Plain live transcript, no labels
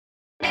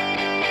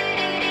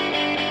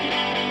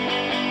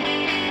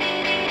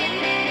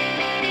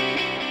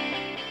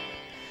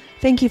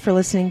Thank you for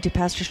listening to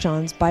Pastor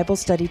Sean's Bible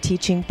Study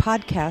Teaching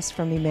podcast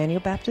from Emmanuel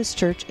Baptist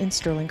Church in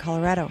Sterling,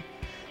 Colorado.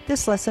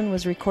 This lesson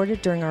was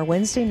recorded during our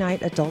Wednesday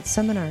night adult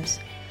seminars.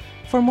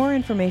 For more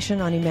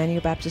information on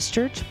Emmanuel Baptist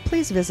Church,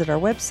 please visit our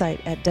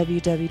website at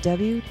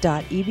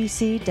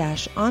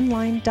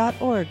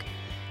www.ebc-online.org.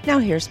 Now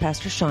here's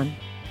Pastor Sean.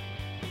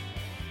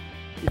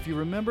 If you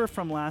remember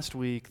from last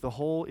week, the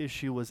whole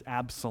issue was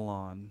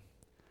Absalom,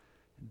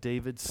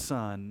 David's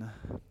son,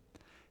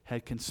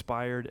 had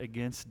conspired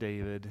against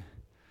David,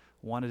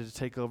 wanted to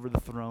take over the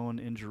throne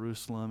in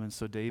Jerusalem, and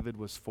so David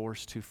was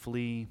forced to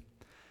flee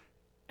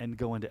and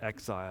go into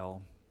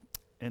exile.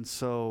 And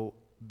so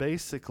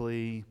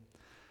basically,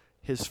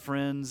 his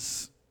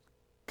friends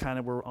kind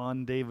of were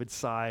on David's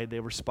side.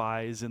 They were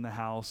spies in the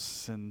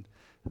house, and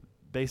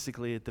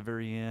basically at the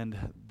very end,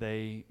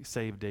 they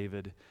saved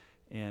David,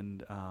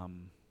 and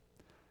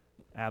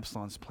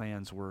Absalom's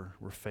plans were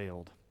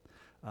failed.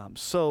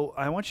 So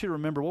I want you to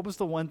remember, what was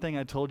the one thing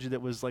I told you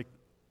that was like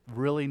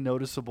really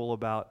noticeable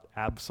about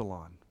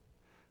Absalom?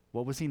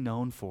 What was he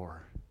known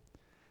for?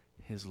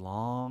 His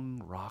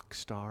long rock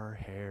star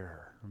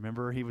hair.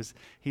 Remember,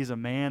 he's a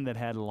man that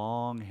had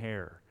long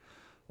hair.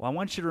 Well, I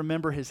want you to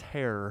remember his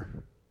hair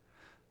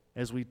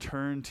as we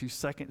turn to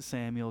 2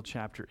 Samuel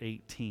chapter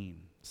 18.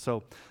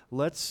 So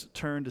let's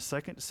turn to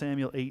 2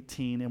 Samuel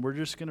 18, and we're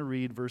just going to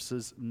read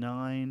verses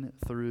 9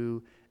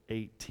 through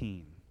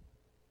 18.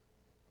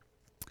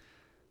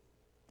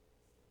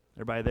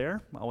 Everybody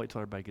there? I'll wait till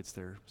everybody gets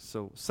there.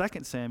 So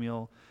 2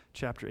 Samuel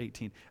chapter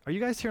 18. Are you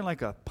guys hearing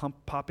like a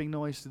popping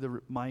noise through the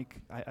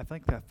mic? I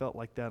think I felt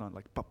like that on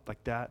like pop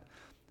like that.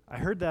 I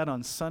heard that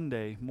on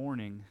Sunday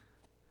morning,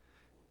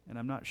 and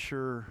I'm not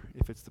sure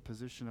if it's the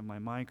position of my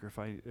mic or if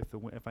I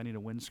need a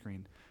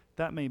windscreen.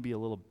 That may be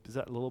is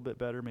that a little bit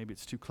better? Maybe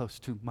it's too close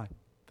to my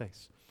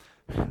face.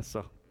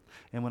 So,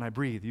 and when I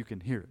breathe, you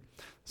can hear it.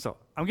 So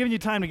I'm giving you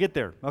time to get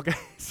there. Okay.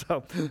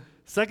 So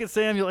 2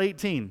 Samuel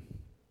 18.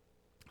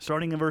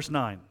 Starting in verse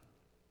 9.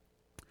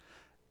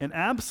 And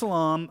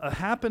Absalom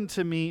happened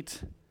to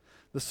meet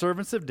the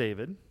servants of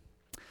David.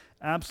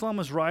 Absalom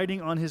was riding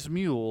on his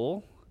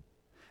mule,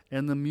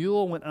 and the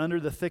mule went under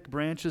the thick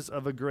branches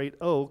of a great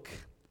oak,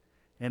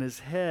 and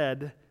his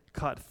head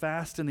caught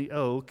fast in the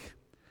oak,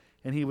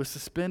 and he was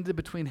suspended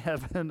between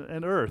heaven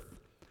and earth,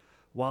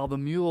 while the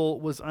mule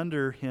was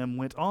under him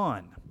went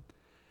on.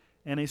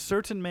 And a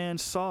certain man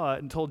saw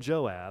it and told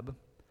Joab,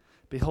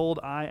 Behold,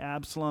 I,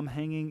 Absalom,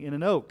 hanging in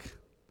an oak.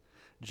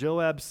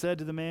 Joab said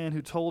to the man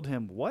who told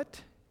him,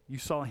 What? You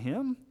saw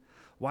him?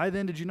 Why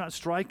then did you not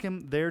strike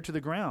him there to the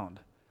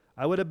ground?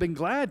 I would have been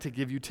glad to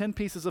give you 10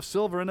 pieces of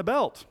silver and a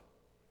belt.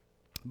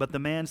 But the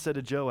man said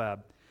to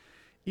Joab,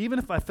 Even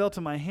if I felt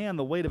in my hand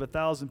the weight of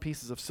 1,000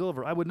 pieces of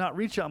silver, I would not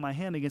reach out my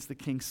hand against the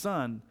king's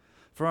son.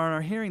 For on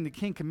our hearing the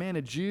king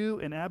commanded you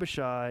and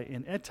Abishai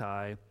and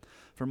Ittai,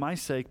 for my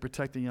sake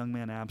protect the young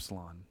man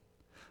Absalom.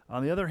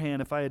 On the other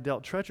hand, if I had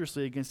dealt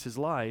treacherously against his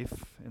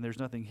life, and there's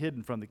nothing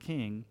hidden from the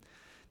king,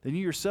 then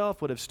you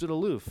yourself would have stood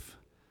aloof.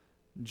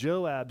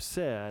 Joab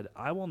said,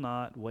 I will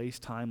not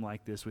waste time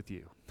like this with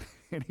you.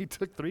 And he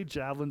took 3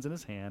 javelins in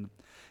his hand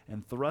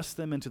and thrust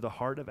them into the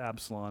heart of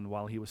Absalom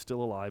while he was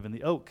still alive in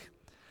the oak.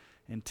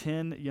 And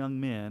 10 young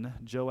men,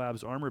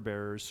 Joab's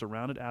armor-bearers,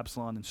 surrounded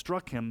Absalom and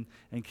struck him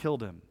and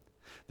killed him.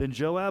 Then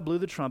Joab blew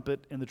the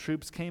trumpet, and the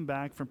troops came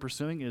back from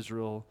pursuing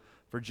Israel,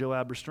 for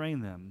Joab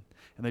restrained them.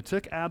 And they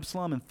took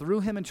Absalom and threw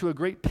him into a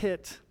great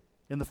pit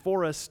in the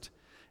forest,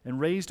 and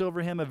raised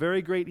over him a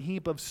very great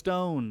heap of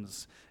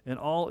stones. And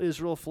all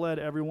Israel fled,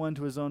 everyone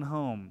to his own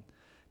home.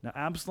 Now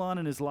Absalom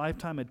in his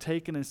lifetime had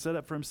taken and set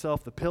up for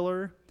himself the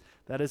pillar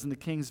that is in the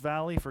king's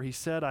valley, for he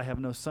said, I have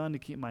no son to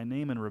keep my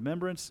name in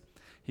remembrance.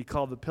 He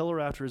called the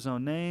pillar after his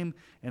own name,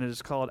 and it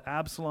is called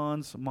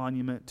Absalom's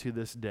monument to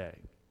this day.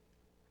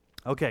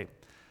 Okay.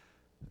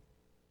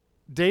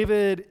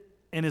 David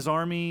and his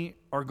army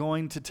are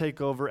going to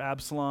take over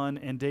Absalom,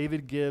 and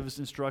David gives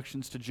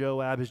instructions to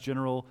Joab, his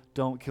general,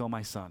 don't kill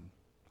my son.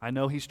 I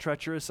know he's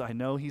treacherous. I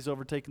know he's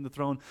overtaken the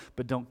throne,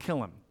 but don't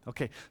kill him.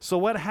 Okay, so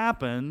what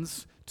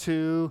happens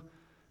to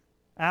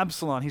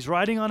Absalom? He's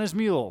riding on his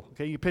mule.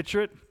 Okay, you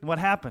picture it? What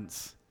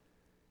happens?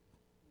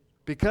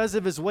 Because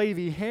of his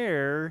wavy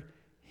hair,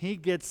 he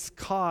gets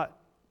caught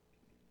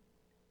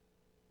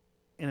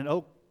in an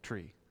oak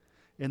tree,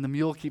 and the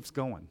mule keeps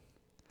going.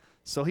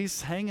 So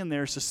he's hanging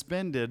there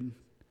suspended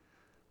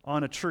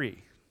on a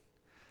tree.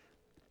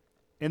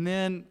 And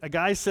then a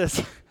guy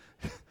says,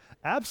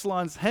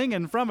 Absalom's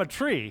hanging from a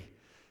tree.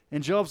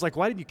 And Joab's like,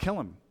 why didn't you kill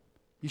him?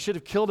 You should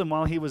have killed him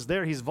while he was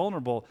there. He's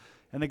vulnerable.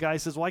 And the guy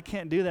says, well, I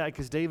can't do that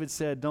because David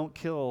said, don't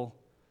kill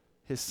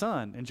his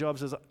son. And Joab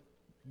says,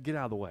 get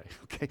out of the way.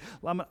 Okay,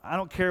 I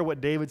don't care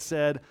what David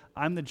said.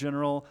 I'm the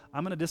general.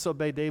 I'm going to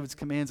disobey David's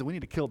commands, and we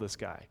need to kill this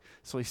guy.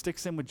 So he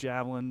sticks him with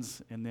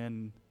javelins, and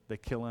then they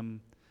kill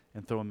him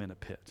and throw him in a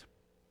pit.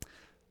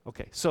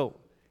 Okay, so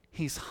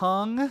he's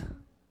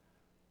hung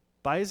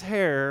by his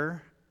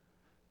hair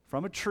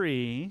from a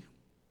tree,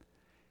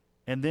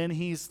 and then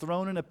he's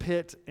thrown in a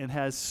pit and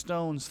has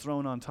stones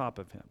thrown on top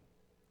of him.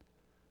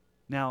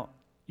 Now,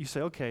 you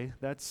say, okay,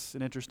 that's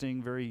an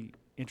interesting, very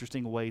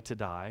interesting way to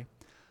die.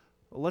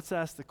 Let's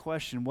ask the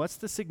question, what's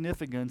the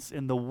significance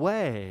in the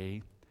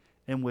way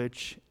in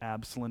which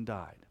Absalom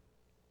died?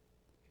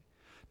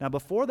 Now,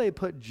 before they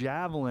put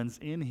javelins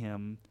in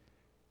him,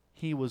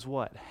 he was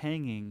what?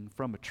 Hanging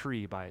from a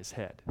tree by his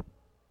head.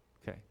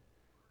 Okay.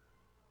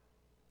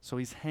 So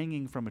he's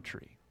hanging from a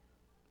tree.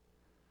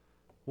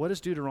 What does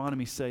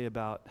Deuteronomy say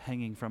about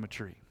hanging from a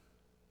tree?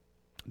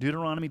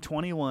 Deuteronomy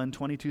 21,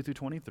 22 through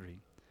 23.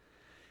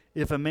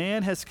 If a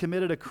man has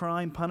committed a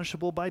crime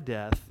punishable by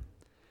death,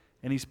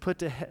 and he's put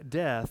to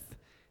death,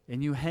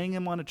 and you hang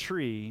him on a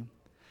tree,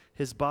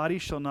 his body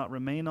shall not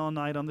remain all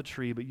night on the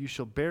tree, but you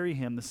shall bury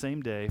him the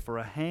same day, for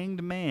a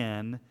hanged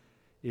man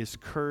is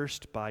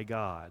cursed by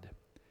God.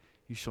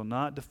 You shall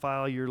not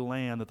defile your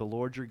land that the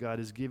Lord your God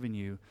has given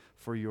you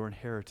for your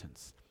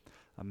inheritance.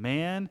 A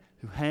man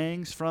who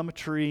hangs from a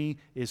tree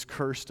is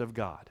cursed of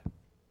God.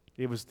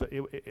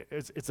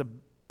 It's a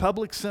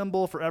public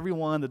symbol for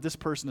everyone that this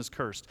person is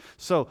cursed.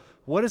 So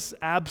what is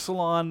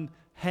Absalom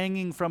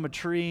hanging from a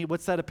tree?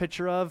 What's that a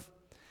picture of?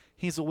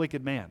 He's a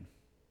wicked man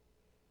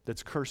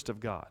that's cursed of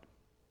God.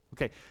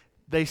 Okay,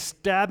 they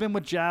stab him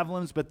with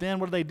javelins, but then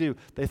what do?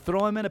 They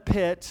throw him in a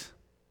pit,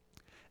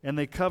 and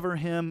they cover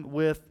him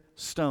with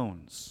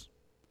stones.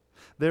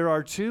 There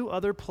are two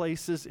other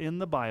places in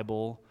the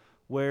Bible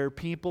where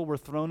people were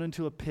thrown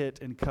into a pit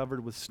and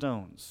covered with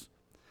stones.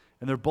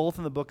 And they're both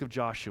in the book of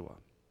Joshua.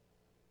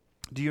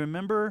 Do you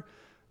remember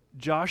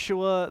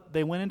Joshua?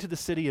 They went into the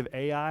city of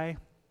Ai,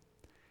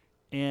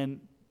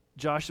 and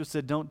Joshua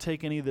said, don't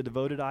take any of the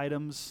devoted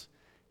items.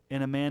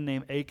 And a man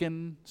named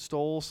Achan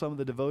stole some of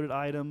the devoted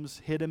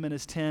items, hid him in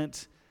his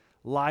tent,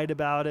 lied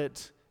about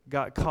it,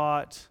 got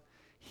caught.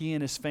 He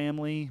and his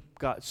family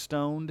got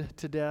stoned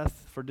to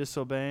death for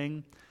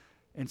disobeying.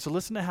 And so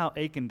listen to how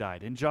Achan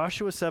died. In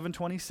Joshua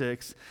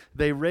 7:26,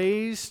 they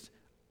raised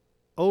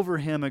over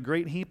him a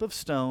great heap of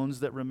stones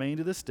that remain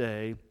to this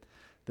day.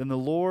 Then the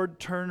Lord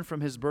turned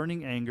from his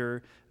burning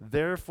anger.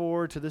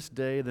 Therefore, to this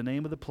day, the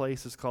name of the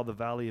place is called the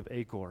Valley of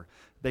Achor.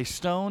 They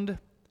stoned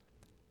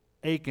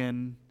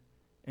Achan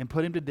and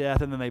put him to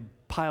death, and then they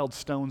piled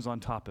stones on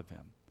top of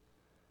him.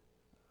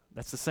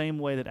 That's the same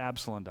way that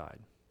Absalom died.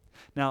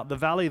 Now, the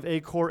Valley of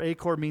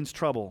Achor means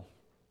trouble.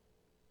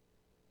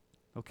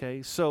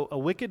 Okay, so a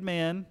wicked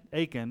man,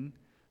 Achan,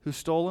 who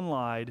stole and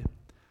lied,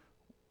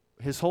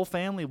 his whole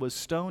family was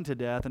stoned to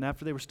death, and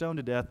after they were stoned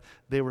to death,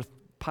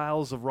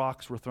 piles of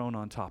rocks were thrown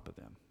on top of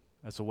them.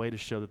 That's a way to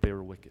show that they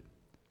were wicked.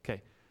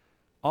 Okay,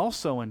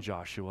 also in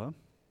Joshua,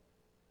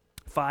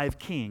 5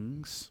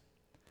 kings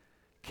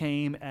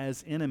came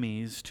as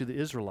enemies to the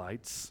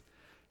Israelites,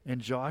 and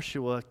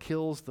Joshua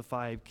kills the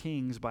 5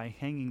 kings by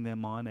hanging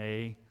them on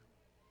a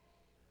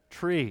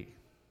tree.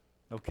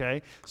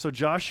 Okay, so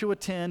Joshua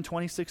 10,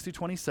 26 through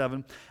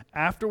 27,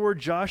 afterward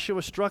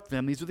Joshua struck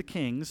them, these are the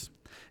kings,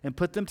 and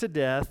put them to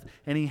death,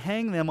 and he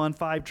hanged them on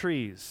 5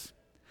 trees.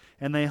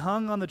 And they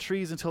hung on the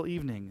trees until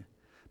evening.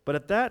 But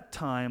at that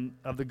time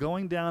of the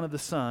going down of the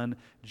sun,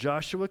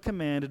 Joshua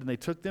commanded, and they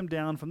took them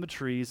down from the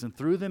trees and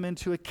threw them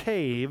into a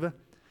cave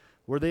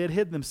where they had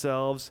hid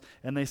themselves,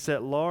 and they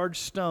set large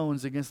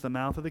stones against the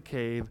mouth of the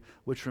cave,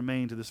 which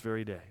remain to this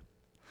very day.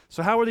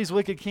 So how were these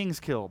wicked kings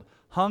killed?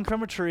 Hung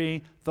from a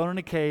tree, thrown in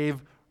a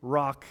cave,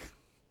 rock,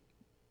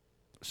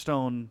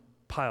 stone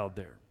piled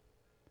there.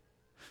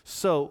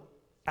 So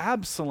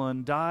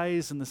Absalom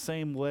dies in the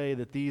same way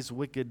that these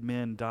wicked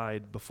men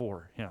died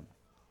before him.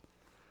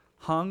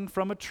 Hung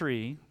from a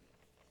tree,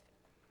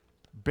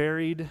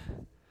 buried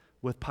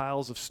with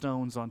piles of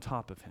stones on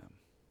top of him.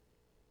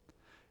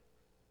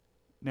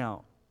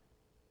 Now,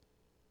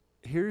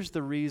 here's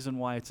the reason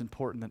why it's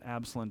important that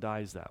Absalom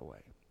dies that way,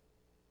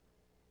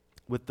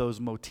 with those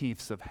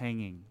motifs of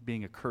hanging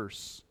being a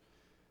curse.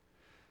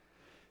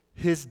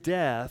 His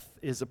death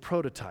is a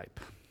prototype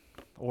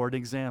or an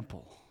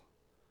example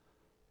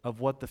of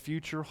what the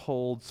future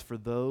holds for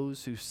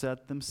those who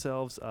set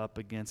themselves up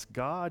against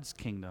God's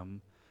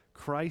kingdom,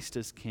 Christ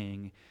as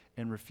king,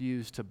 and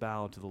refuse to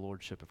bow to the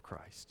lordship of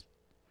Christ.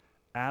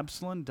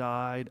 Absalom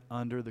died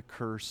under the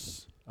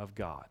curse of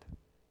God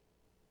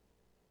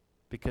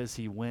because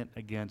he went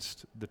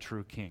against the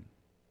true king.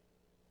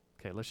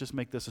 Okay, let's just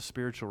make this a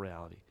spiritual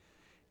reality.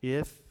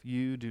 If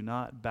you do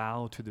not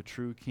bow to the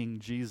true King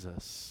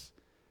Jesus,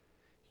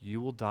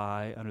 you will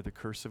die under the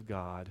curse of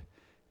God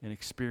and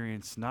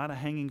experience not a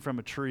hanging from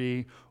a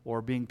tree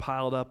or being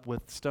piled up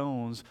with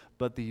stones,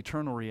 but the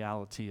eternal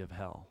reality of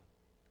hell.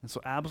 And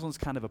so Absalom's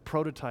kind of a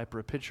prototype or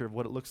a picture of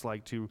what it looks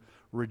like to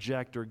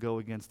reject or go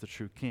against the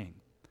true king.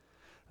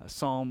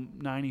 Psalm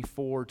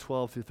 94,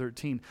 12 through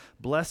 13.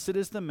 Blessed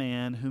is the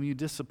man whom you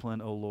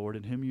discipline, O Lord,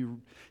 and whom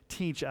you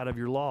teach out of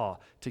your law,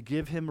 to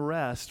give him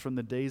rest from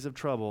the days of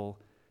trouble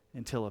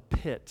until a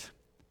pit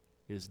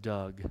is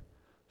dug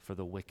for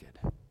the wicked.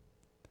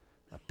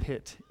 A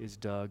pit is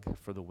dug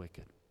for the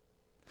wicked.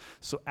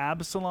 So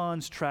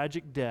Absalom's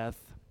tragic death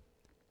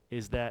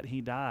is that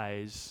he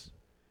dies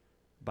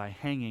by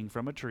hanging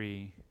from a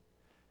tree.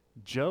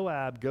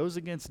 Joab goes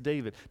against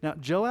David. Now,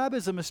 Joab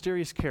is a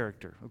mysterious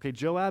character. Okay,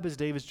 Joab is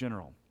David's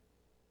general.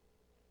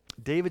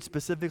 David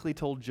specifically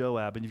told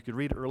Joab, and you could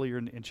read earlier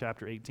in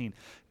chapter 18,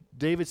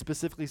 David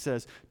specifically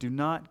says, do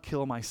not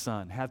kill my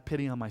son. Have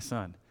pity on my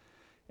son.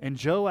 And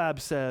Joab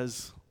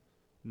says,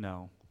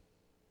 no,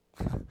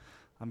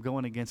 I'm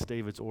going against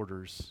David's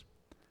orders.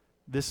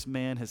 This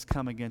man has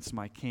come against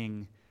my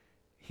king.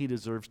 He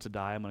deserves to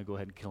die. I'm going to go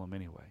ahead and kill him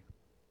anyway.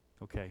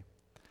 Okay.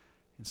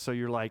 And so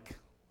you're like,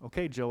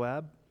 okay,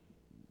 Joab.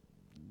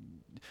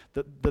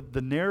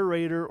 The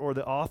narrator or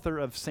the author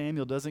of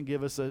Samuel doesn't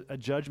give us a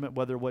judgment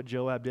whether what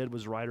Joab did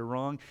was right or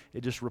wrong.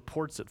 It just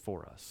reports it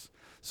for us.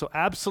 So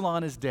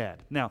Absalom is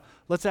dead. Now,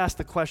 let's ask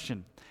the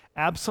question.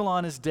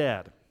 Absalom is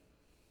dead.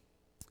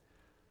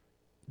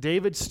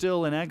 David's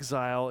still in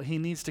exile. He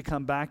needs to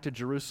come back to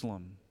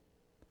Jerusalem.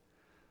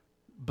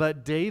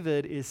 But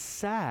David is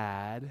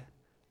sad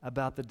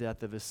about the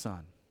death of his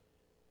son.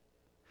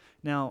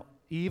 Now,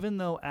 even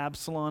though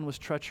Absalom was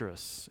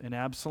treacherous and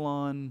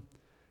Absalom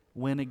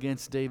went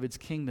against David's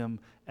kingdom,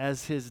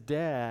 as his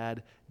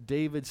dad,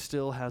 David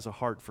still has a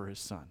heart for his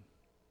son.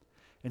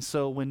 And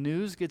so when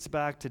news gets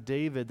back to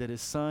David that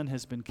his son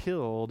has been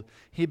killed,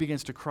 he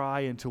begins to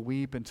cry and to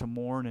weep and to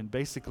mourn. And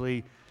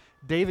basically,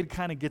 David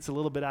kind of gets a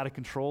little bit out of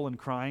control in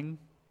crying.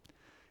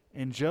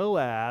 And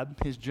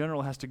Joab, his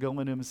general, has to go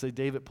into him and say,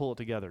 David, pull it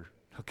together.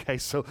 Okay,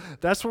 so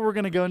that's where we're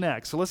going to go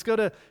next. So let's go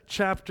to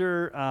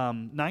chapter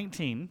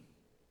 19.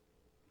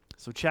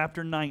 So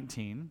chapter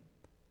 19.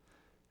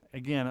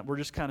 Again, we're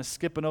just kind of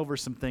skipping over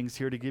some things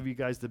here to give you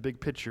guys the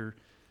big picture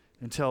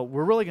until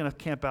we're really going to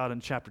camp out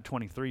in chapter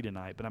 23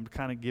 tonight, but I'm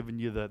kind of giving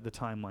you the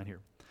timeline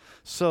here.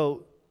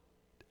 So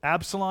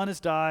Absalom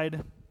has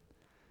died.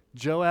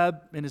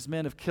 Joab and his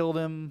men have killed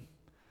him.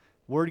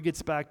 Word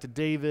gets back to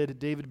David.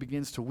 David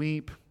begins to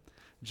weep.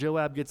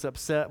 Joab gets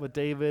upset with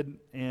David,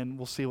 and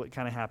we'll see what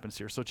kind of happens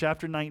here. So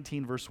chapter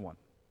 19, verse 1.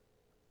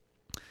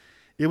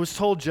 It was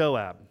told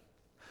Joab,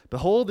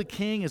 behold, the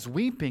king is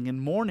weeping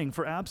and mourning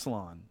for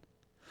Absalom.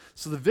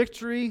 So the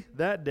victory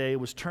that day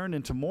was turned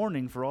into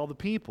mourning for all the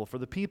people. For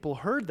the people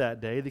heard that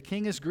day, the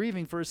king is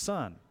grieving for his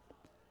son.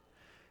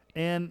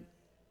 And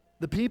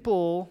the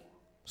people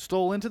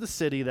stole into the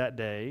city that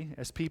day,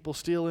 as people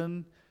steal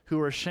in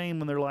who are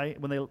ashamed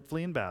when they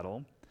flee in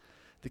battle.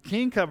 The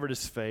king covered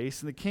his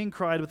face, and the king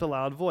cried with a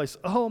loud voice,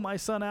 oh, my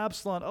son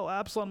Absalom, oh,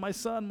 Absalom, my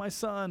son, my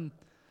son.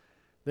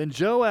 Then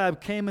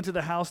Joab came into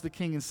the house of the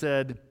king and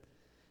said,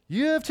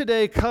 you have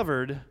today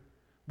covered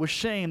with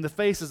shame the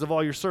faces of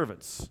all your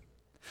servants,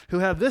 who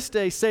have this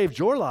day saved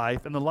your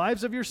life and the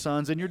lives of your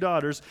sons and your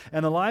daughters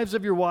and the lives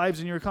of your wives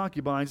and your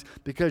concubines,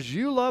 because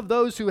you love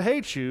those who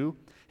hate you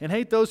and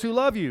hate those who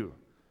love you.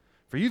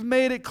 For you've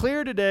made it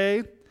clear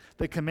today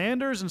that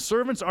commanders and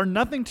servants are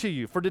nothing to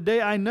you. For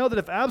today I know that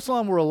if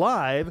Absalom were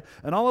alive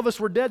and all of us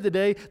were dead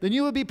today, then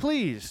you would be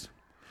pleased.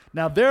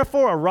 Now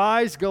therefore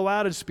arise, go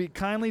out and speak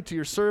kindly to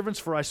your servants,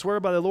 for I swear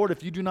by the Lord,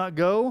 if you do not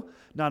go,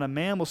 not a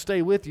man will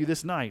stay with you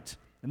this night.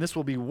 And this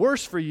will be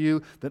worse for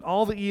you than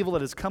all the evil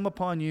that has come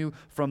upon you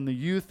from the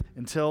youth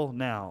until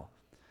now.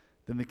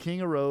 Then the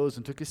king arose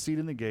and took his seat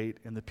in the gate,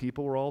 and the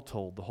people were all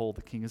told, behold,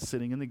 the king is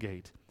sitting in the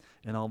gate.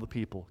 And all the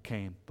people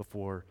came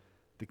before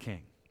the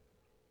king.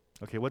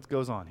 Okay, what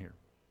goes on here?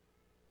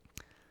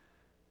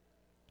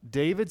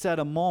 David's at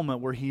a moment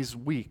where he's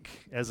weak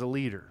as a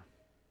leader.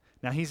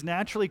 Now, he's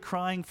naturally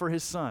crying for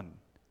his son.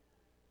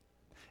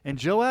 And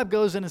Joab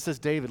goes in and says,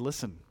 David,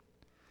 listen,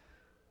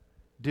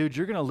 dude,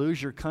 you're going to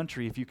lose your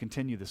country if you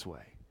continue this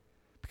way.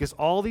 Because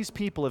all these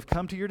people have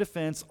come to your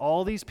defense.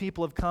 All these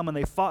people have come and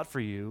they fought for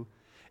you.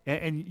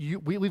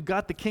 And we've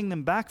got the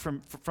kingdom back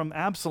from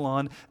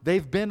Absalom.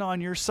 They've been on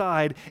your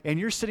side, and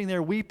you're sitting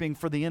there weeping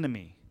for the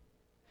enemy.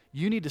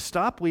 You need to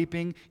stop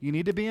weeping. You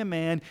need to be a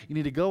man. You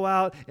need to go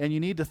out, and you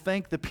need to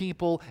thank the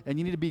people, and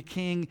you need to be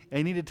king, and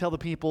you need to tell the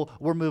people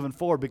we're moving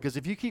forward. Because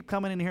if you keep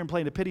coming in here and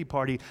playing a pity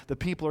party, the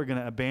people are going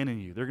to abandon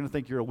you. They're going to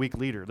think you're a weak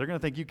leader. They're going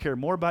to think you care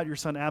more about your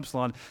son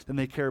Absalom than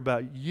they care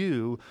about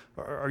you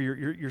or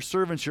your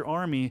servants, your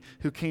army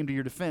who came to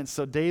your defense.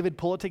 So David,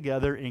 pull it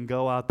together and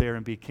go out there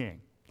and be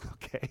king.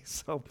 Okay,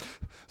 so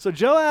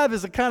Joab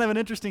is a kind of an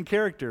interesting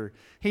character.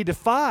 He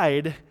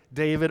defied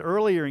David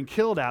earlier and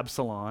killed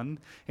Absalom,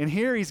 and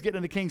here he's getting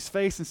in the king's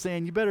face and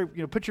saying, you better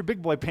put your big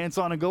boy pants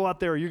on and go out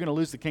there or you're going to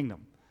lose the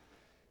kingdom.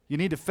 You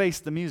need to face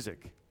the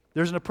music.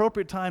 There's an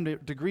appropriate time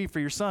to grieve for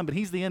your son, but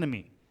he's the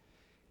enemy.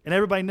 And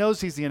everybody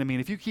knows he's the enemy,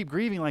 and if you keep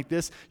grieving like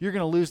this, you're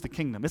going to lose the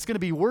kingdom. It's going to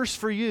be worse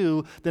for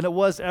you than it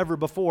was ever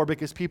before,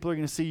 because people are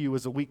going to see you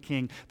as a weak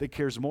king that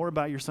cares more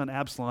about your son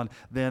Absalom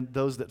than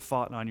those that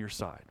fought on your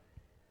side.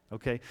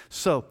 Okay,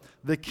 so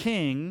the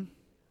king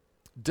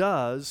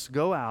does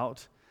go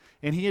out,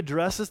 and he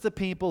addresses the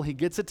people, he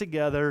gets it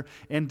together,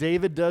 and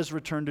David does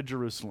return to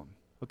Jerusalem.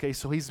 Okay,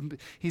 so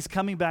he's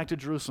coming back to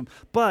Jerusalem.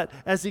 But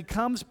as he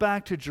comes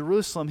back to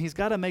Jerusalem, he's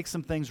got to make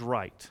some things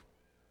right.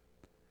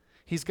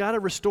 He's got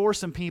to restore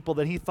some people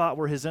that he thought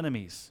were his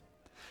enemies.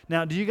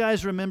 Now, do you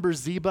guys remember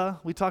Ziba?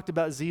 We talked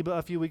about Ziba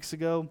a few weeks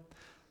ago.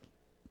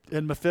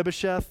 And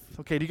Mephibosheth.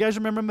 Okay, do you guys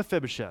remember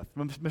Mephibosheth?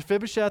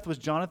 Mephibosheth was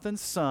Jonathan's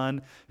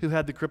son who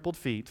had the crippled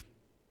feet.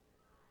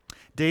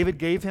 David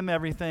gave him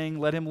everything,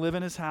 let him live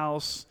in his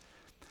house.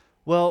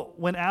 Well,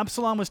 when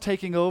Absalom was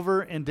taking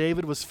over and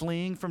David was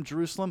fleeing from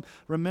Jerusalem,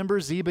 remember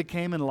Ziba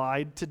came and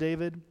lied to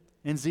David?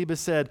 And Ziba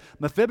said,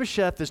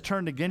 Mephibosheth is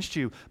turned against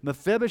you.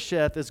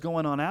 Mephibosheth is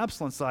going on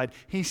Absalom's side.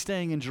 He's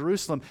staying in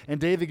Jerusalem. And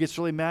David gets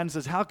really mad and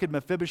says, how could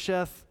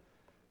Mephibosheth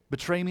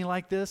betray me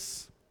like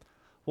this?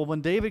 Well,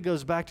 when David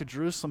goes back to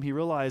Jerusalem, he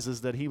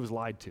realizes that he was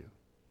lied to.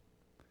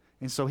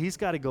 And so he's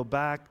got to go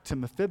back to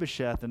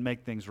Mephibosheth and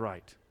make things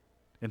right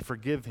and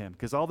forgive him,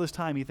 because all this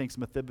time he thinks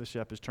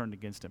Mephibosheth is turned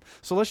against him.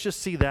 So let's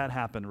just see that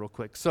happen real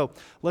quick. So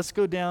let's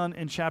go down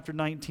in chapter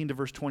 19 to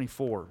verse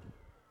 24.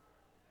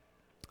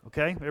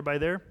 Okay, everybody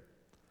there?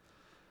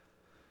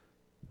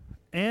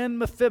 And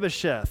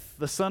Mephibosheth,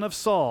 the son of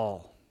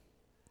Saul.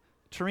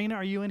 Tarina,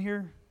 are you in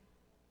here?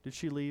 Did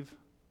she leave?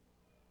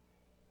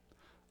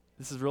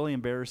 This is really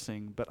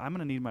embarrassing, but I'm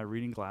going to need my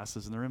reading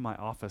glasses, and they're in my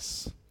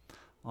office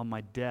on my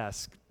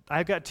desk.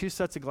 I've got two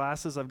sets of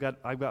glasses. I've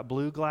got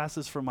blue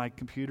glasses for my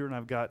computer, and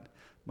I've got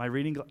my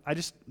reading.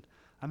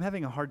 I'm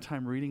having a hard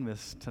time reading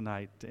this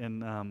tonight,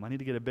 and I need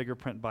to get a bigger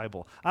print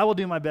Bible. I will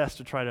do my best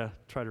to try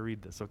to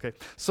read this. Okay,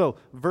 so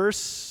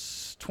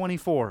verse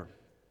 24.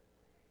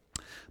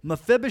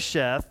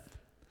 Mephibosheth,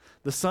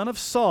 the son of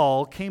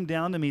Saul, came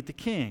down to meet the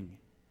king.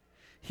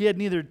 He had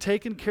neither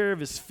taken care of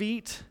his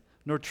feet,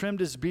 nor trimmed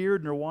his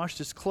beard, nor washed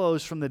his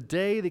clothes from the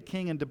day the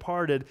king had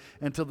departed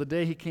until the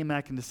day he came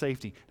back into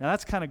safety. Now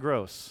that's kind of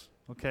gross,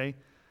 okay?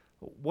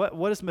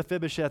 What is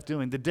Mephibosheth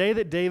doing? The day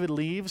that David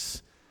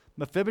leaves,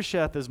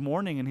 Mephibosheth is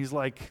mourning, and he's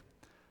like,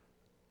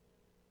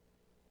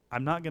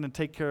 I'm not going to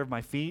take care of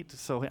my feet,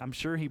 so I'm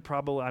sure he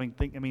probably,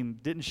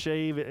 didn't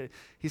shave.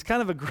 He's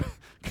kind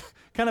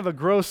of a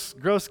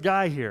gross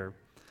guy here.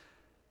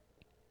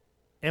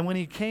 And when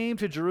he came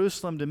to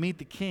Jerusalem to meet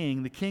the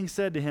king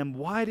said to him,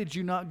 why did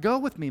you not go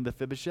with me,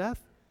 Mephibosheth?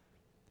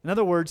 In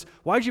other words,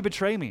 why did you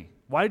betray me?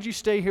 Why did you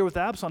stay here with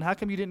Absalom? How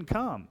come you didn't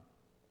come?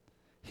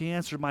 He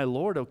answered, my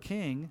lord, O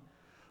king,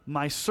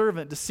 my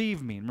servant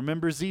deceived me. And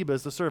remember, Ziba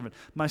is the servant.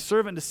 My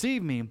servant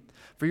deceived me,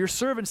 for your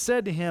servant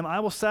said to him, I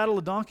will saddle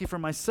a donkey for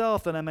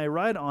myself, that I may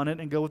ride on it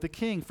and go with the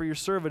king, for your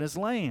servant is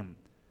lame.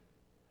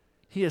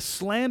 He has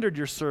slandered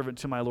your servant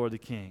to my lord the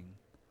king.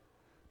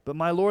 But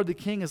my lord the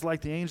king is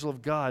like the angel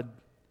of God.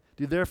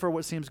 Do therefore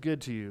what seems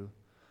good to you.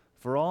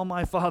 For all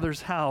my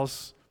father's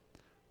house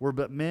were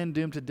but men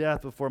doomed to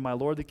death before my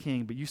lord the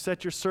king. But you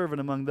set your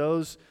servant among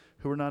those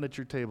who were not at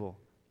your table.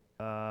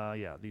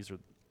 These are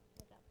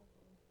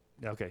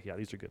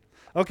good.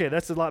 Okay,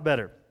 that's a lot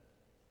better.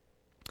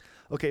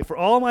 Okay, for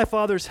all my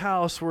father's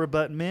house were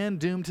but men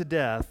doomed to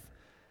death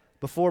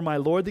before my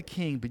lord the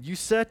king. But you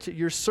set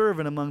your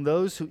servant among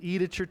those who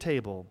eat at your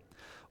table.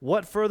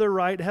 What further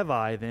right have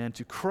I, then,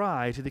 to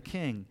cry to the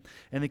king?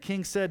 And the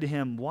king said to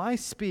him, why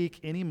speak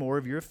any more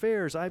of your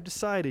affairs? I have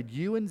decided,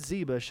 you and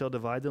Ziba shall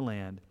divide the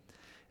land.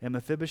 And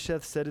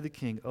Mephibosheth said to the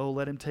king, oh,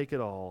 let him take it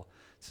all,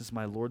 since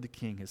my lord the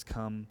king has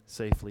come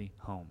safely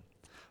home.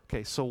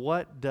 Okay, so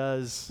what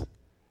does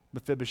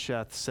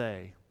Mephibosheth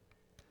say?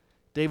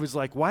 David's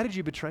like, why did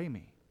you betray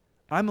me?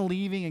 I'm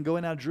leaving and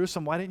going out of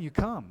Jerusalem. Why didn't you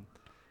come?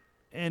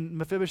 And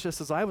Mephibosheth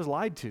says, I was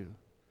lied to.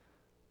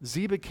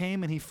 Ziba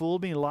came and he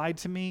fooled me and lied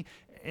to me,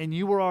 and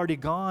you were already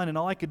gone, and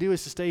all I could do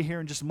is to stay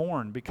here and just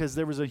mourn, because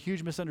there was a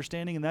huge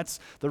misunderstanding, and that's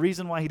the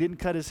reason why he didn't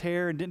cut his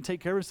hair and didn't take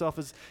care of himself,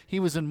 is he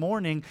was in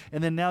mourning.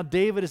 And then now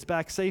David is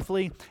back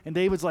safely, and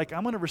David's like,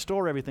 I'm going to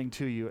restore everything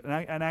to you.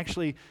 And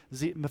actually,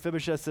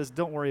 Mephibosheth says,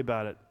 don't worry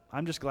about it.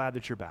 I'm just glad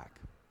that you're back.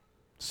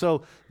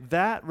 So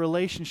that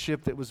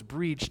relationship that was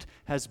breached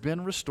has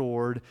been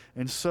restored,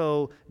 and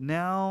so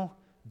now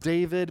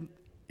David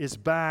is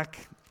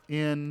back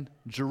in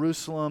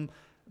Jerusalem.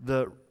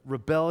 The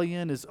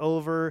rebellion is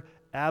over.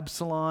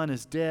 Absalom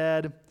is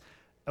dead.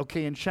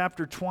 Okay, in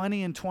chapter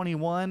 20 and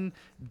 21,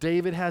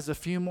 David has a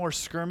few more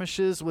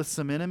skirmishes with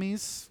some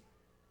enemies.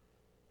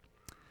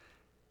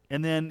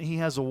 And then he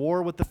has a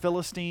war with the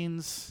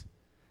Philistines.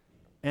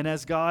 And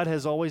as God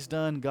has always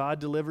done, God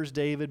delivers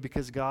David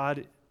because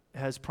God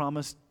has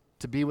promised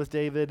to be with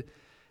David.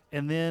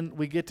 And then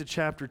we get to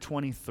chapter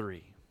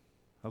 23.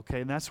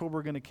 Okay, and that's where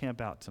we're going to camp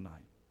out tonight.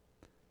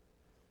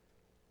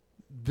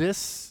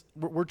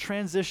 We're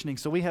transitioning,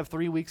 so we have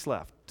 3 weeks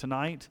left.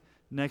 Tonight,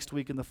 next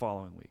week, and the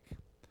following week.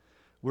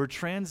 We're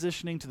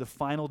transitioning to the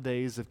final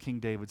days of King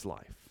David's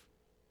life.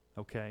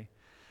 Okay?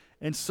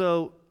 And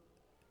so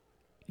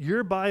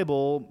your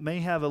Bible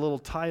may have a little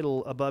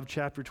title above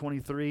chapter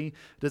 23.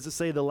 Does it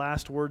say the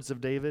last words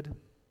of David?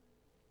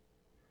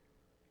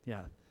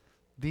 Yeah.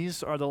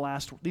 These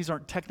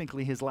aren't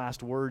technically his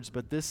last words,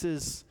 but this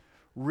is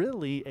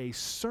really a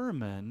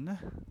sermon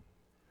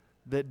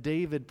that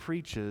David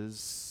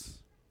preaches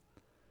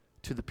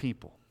to the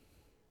people.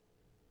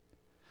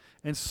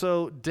 And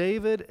so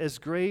David, as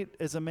great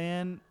as a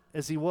man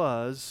as he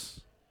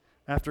was,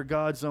 after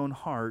God's own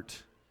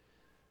heart,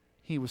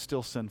 he was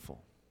still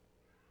sinful.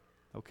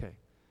 Okay.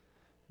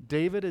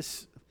 David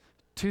is,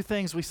 two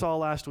things we saw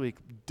last week.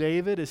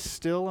 David is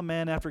still a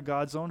man after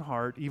God's own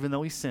heart, even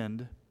though he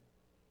sinned,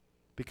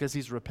 because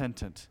he's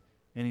repentant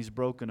and he's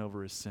broken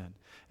over his sin.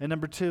 And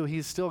number two,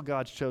 he's still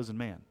God's chosen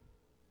man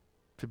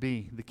to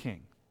be the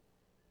king.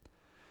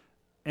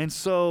 And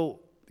so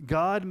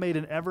God made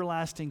an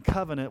everlasting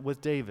covenant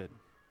with David.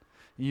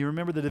 And you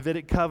remember the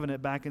Davidic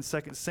covenant back in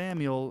 2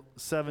 Samuel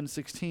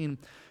 7:16.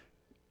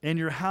 And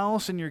your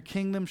house and your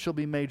kingdom shall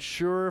be made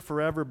sure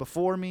forever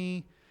before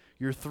me.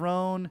 Your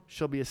throne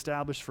shall be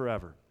established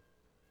forever.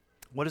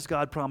 What does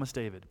God promise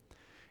David?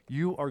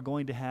 You are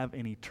going to have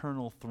an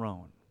eternal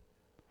throne.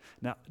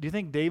 Now, do you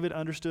think David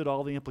understood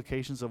all the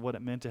implications of what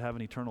it meant to have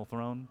an eternal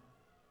throne?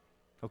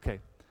 Okay.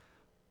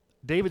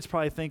 David's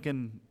probably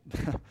thinking,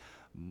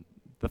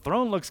 the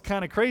throne looks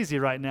kind of crazy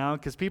right now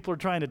because people are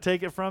trying to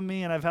take it from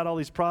me and I've had all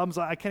these problems.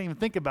 I can't even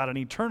think about an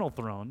eternal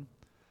throne.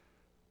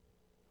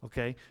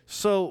 Okay,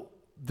 so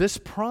this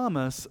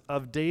promise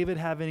of David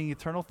having an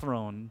eternal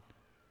throne,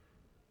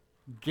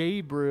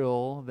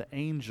 Gabriel, the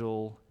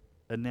angel,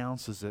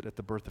 announces it at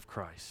the birth of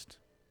Christ.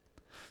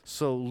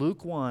 So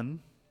Luke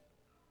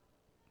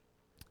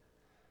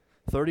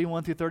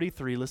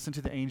 1:31-33, listen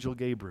to the angel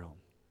Gabriel.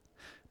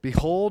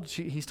 Behold,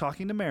 he's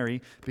talking to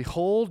Mary,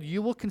 behold,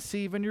 you will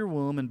conceive in your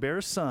womb and bear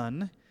a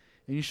son,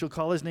 and you shall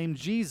call his name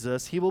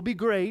Jesus. He will be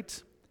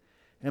great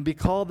and be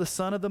called the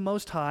Son of the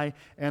Most High,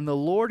 and the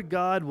Lord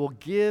God will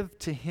give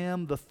to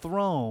him the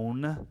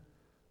throne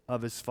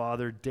of his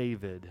father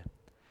David,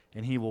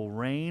 and he will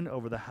reign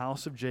over the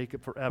house of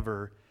Jacob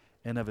forever,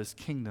 and of his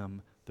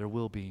kingdom there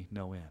will be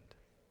no end.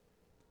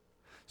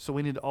 So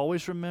we need to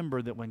always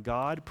remember that when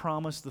God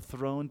promised the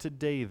throne to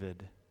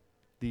David,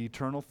 the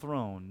eternal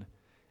throne,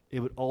 it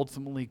would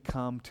ultimately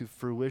come to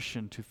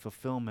fruition, to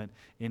fulfillment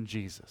in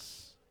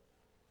Jesus.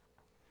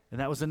 And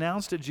that was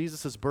announced at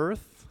Jesus'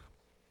 birth.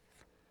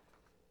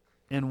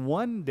 And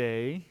one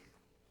day,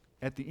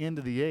 at the end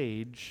of the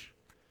age,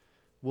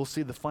 we'll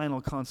see the final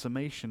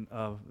consummation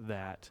of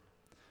that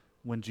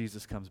when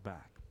Jesus comes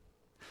back.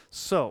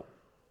 So,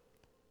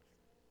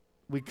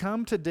 we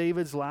come to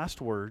David's last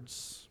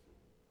words.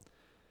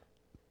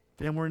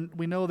 And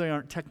we know they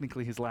aren't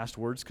technically his last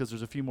words because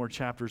there's a few more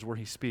chapters where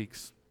he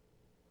speaks.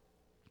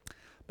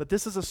 But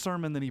this is a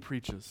sermon that he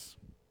preaches.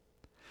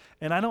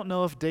 And I don't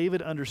know if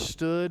David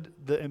understood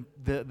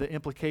the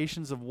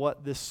implications of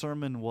what this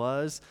sermon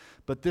was,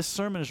 but this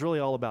sermon is really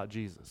all about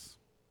Jesus,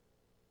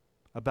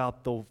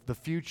 about the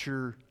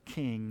future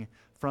king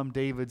from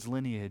David's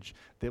lineage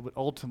that would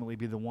ultimately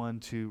be the one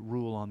to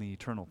rule on the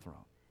eternal throne.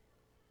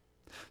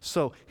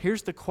 So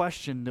here's the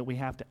question that we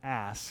have to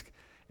ask,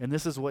 and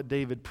this is what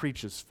David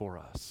preaches for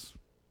us.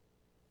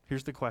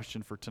 Here's the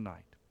question for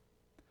tonight.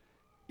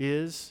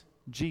 Is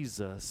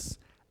Jesus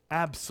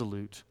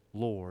absolute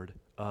Lord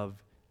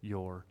of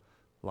your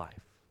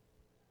life?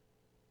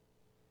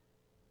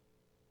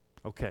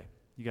 Okay,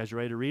 you guys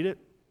ready to read it?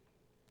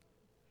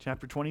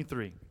 Chapter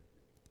 23.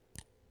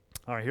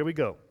 All right, here we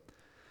go.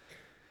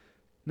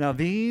 Now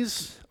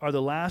these are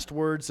the last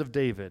words of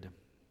David,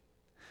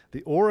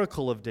 the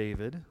oracle of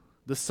David,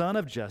 the son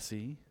of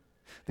Jesse,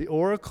 the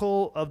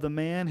oracle of the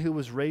man who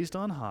was raised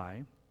on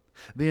high,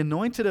 the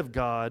anointed of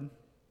God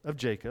of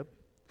Jacob,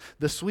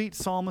 the sweet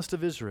psalmist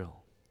of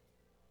Israel.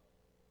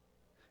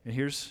 And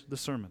here's the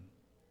sermon.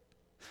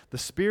 The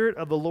Spirit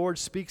of the Lord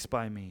speaks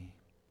by me.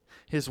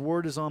 His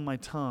word is on my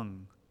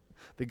tongue.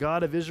 The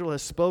God of Israel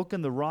has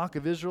spoken. The Rock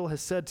of Israel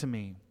has said to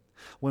me,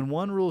 when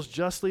one rules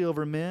justly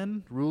over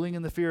men, ruling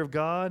in the fear of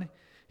God,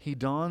 he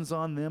dawns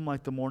on them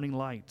like the morning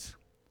light,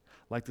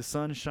 like the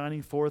sun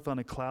shining forth on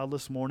a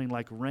cloudless morning,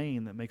 like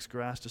rain that makes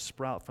grass to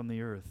sprout from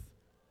the earth.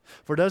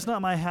 For does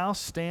not my house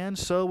stand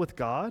so with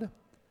God?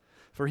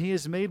 For he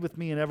has made with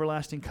me an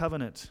everlasting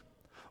covenant,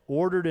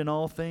 ordered in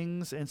all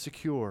things and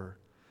secure.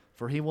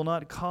 For he will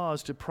not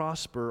cause to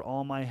prosper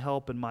all my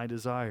help and my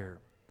desire.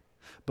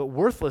 But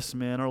worthless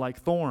men are like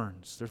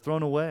thorns. They're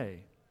thrown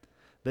away.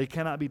 They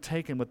cannot be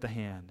taken with the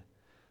hand.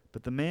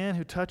 But the man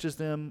who touches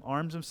them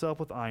arms himself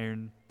with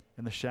iron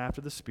and the shaft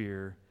of the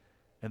spear,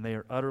 and they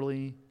are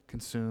utterly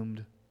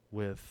consumed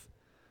with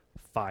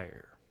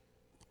fire.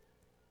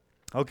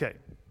 Okay.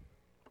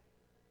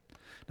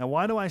 Now,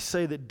 why do I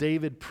say that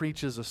David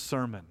preaches a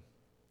sermon?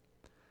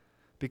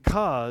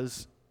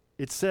 Because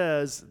it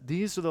says,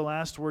 these are the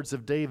last words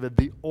of David,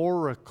 the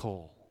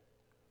oracle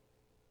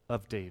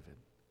of David.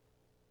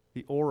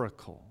 The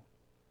oracle.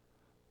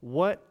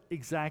 What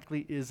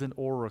exactly is an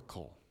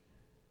oracle?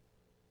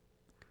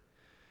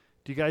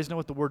 Do you guys know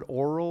what the word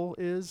oral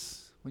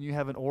is? When you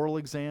have an oral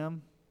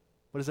exam,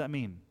 what does that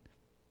mean?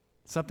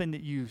 Something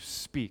that you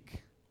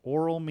speak.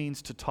 Oral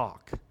means to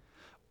talk.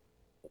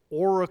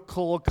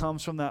 Oracle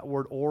comes from that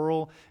word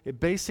oral. It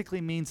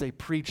basically means a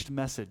preached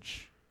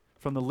message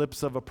from the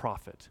lips of a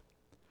prophet.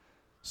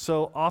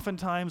 So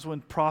oftentimes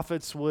when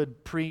prophets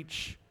would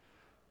preach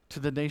to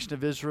the nation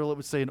of Israel, it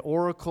would say an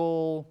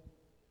oracle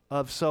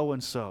of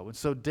so-and-so. And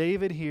so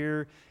David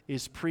here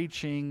is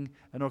preaching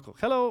an oracle.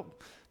 Hello.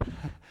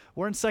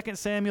 We're in 2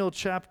 Samuel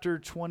chapter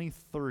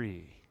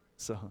 23.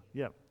 So,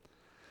 yeah.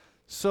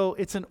 So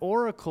it's an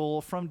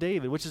oracle from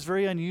David, which is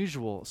very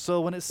unusual.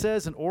 So when it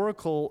says an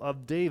oracle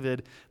of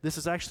David, this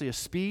is actually a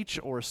speech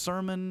or a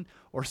sermon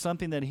or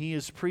something that he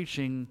is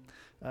preaching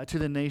to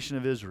the nation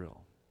of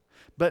Israel.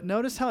 But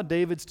notice how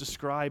David's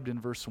described in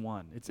verse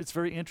 1. It's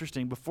very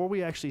interesting. Before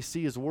we actually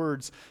see his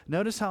words,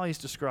 notice how he's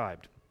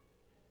described.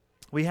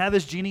 We have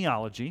his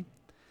genealogy.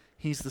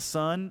 He's the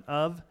son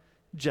of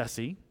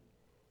Jesse.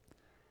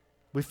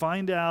 We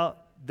find out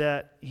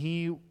that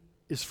he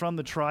is from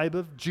the tribe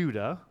of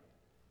Judah.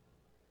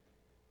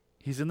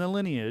 He's in the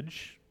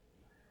lineage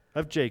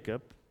of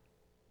Jacob.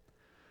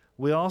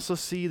 We also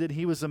see that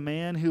he was a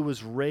man who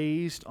was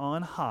raised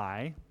on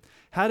high.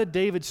 How did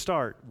David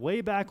start?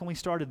 Way back when we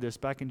started this,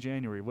 back in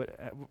January,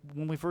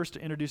 when we first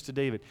introduced to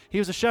David. He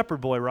was a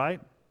shepherd boy,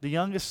 right? The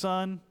youngest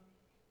son,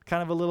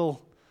 kind of a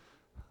little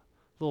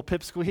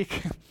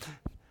pipsqueak.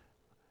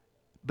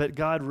 But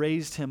God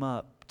raised him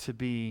up to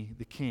be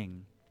the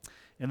king.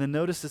 And then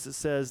notice this, it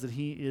says that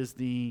he is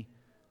the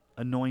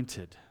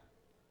anointed.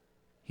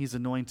 He's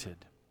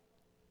anointed,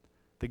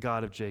 the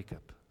God of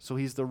Jacob. So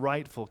he's the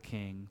rightful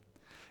king.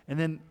 And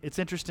then it's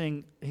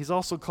interesting, he's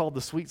also called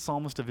the sweet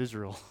psalmist of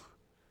Israel.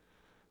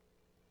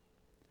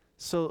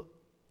 So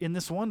in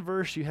this one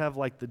verse, you have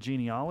like the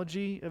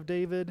genealogy of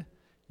David,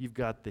 you've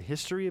got the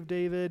history of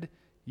David,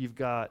 you've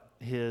got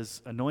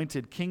his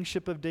anointed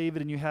kingship of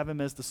David, and you have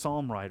him as the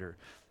psalm writer.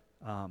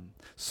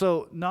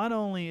 So not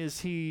only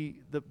is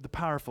he the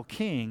powerful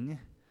king,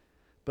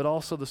 but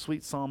also the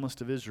sweet psalmist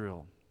of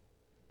Israel.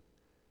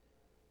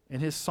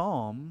 And his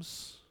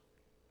psalms,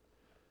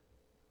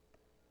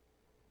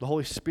 the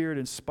Holy Spirit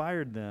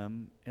inspired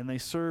them, and they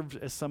served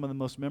as some of the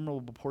most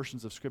memorable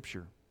portions of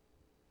Scripture.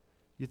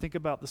 You think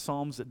about the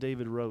Psalms that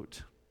David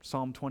wrote.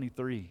 Psalm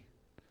 23,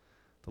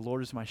 the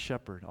Lord is my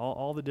shepherd,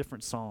 all the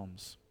different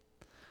Psalms.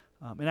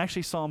 And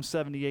actually Psalm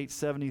 78,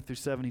 70 through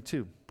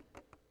 72.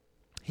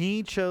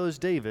 He chose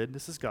David,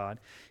 this is God,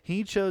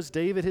 he chose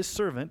David his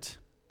servant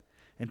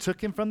and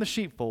took him from the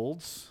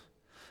sheepfolds.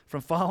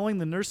 From following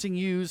the nursing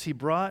ewes, he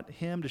brought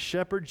him to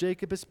shepherd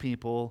Jacob his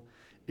people,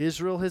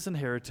 Israel his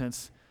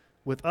inheritance.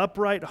 With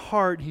upright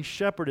heart he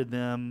shepherded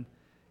them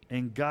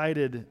and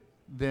guided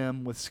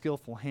them with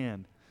skillful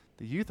hand.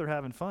 The youth are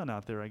having fun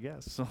out there, I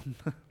guess.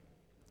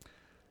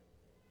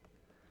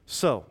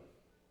 So,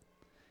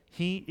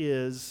 he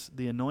is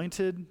the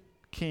anointed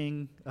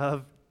king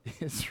of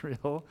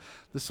Israel,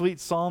 the sweet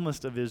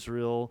psalmist of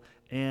Israel,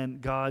 and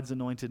God's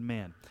anointed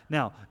man.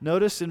 Now,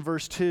 notice in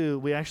verse 2,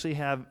 we actually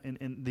have,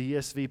 in the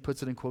ESV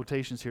puts it in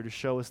quotations here to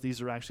show us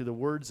these are actually the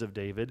words of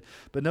David.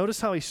 But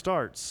notice how he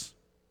starts.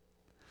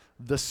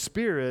 The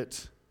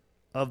Spirit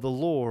of the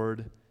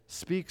Lord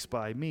speaks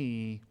by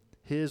me.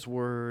 His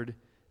word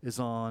is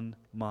on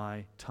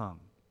my tongue.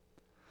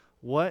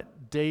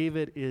 What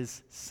David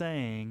is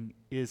saying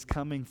is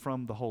coming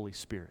from the Holy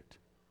Spirit.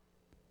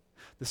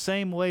 The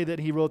same way that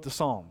he wrote the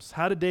Psalms.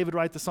 How did David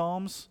write the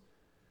Psalms?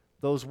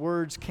 Those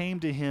words came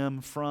to him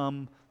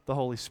from the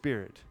Holy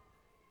Spirit.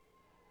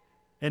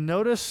 And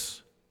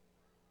notice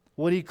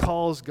what he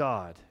calls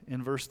God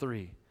in verse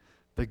 3.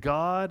 The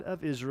God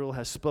of Israel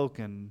has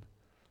spoken,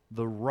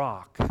 the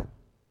rock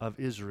of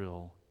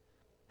Israel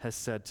has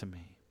said to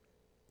me.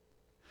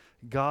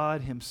 God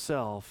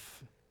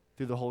himself,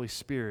 through the Holy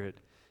Spirit,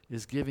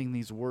 is giving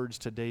these words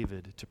to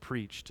David to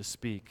preach, to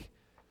speak,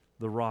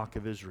 the rock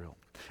of Israel.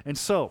 And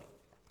so,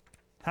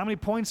 how many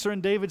points are in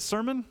David's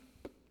sermon?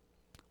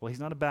 Well, he's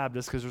not a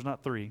Baptist because there's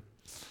not 3.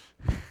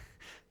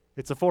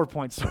 It's a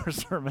 4-point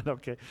sermon,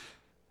 okay.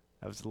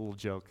 That was a little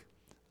joke.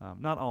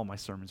 Not all my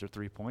sermons are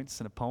 3 points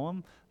in a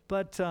poem,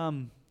 but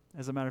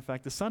as a matter of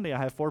fact, this Sunday I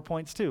have 4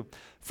 points too.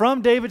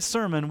 From David's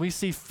sermon, we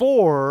see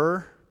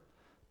 4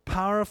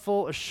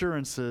 powerful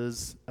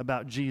assurances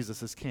about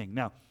Jesus as king.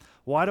 Now,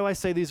 why do I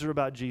say these are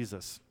about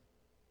Jesus?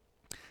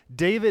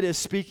 David is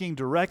speaking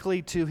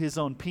directly to his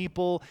own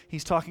people.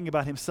 He's talking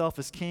about himself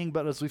as king,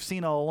 but as we've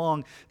seen all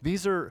along,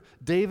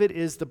 David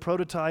is the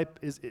prototype,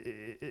 is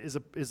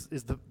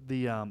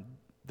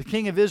the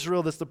king of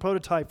Israel that's the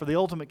prototype for the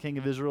ultimate king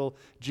of Israel,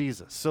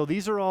 Jesus. So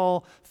these are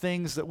all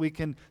things that we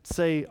can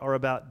say are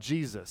about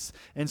Jesus.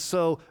 And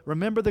so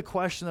remember the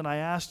question that I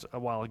asked a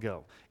while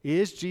ago.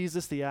 Is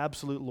Jesus the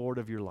absolute Lord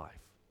of your life?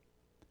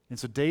 And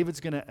so David's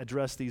going to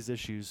address these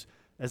issues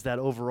as that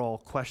overall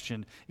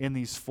question in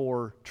these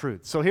 4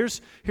 truths. So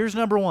here's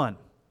number 1.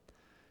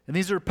 And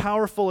these are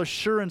powerful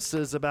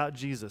assurances about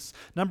Jesus.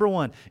 Number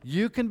 1,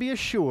 you can be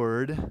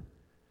assured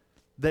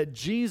that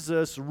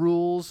Jesus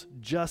rules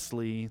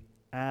justly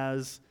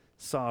as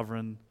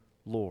sovereign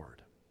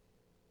Lord.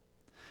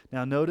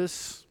 Now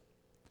notice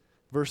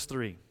verse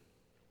 3.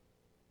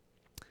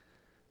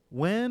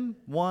 When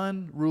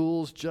one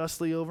rules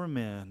justly over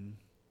men,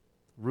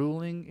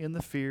 ruling in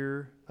the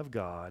fear of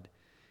God,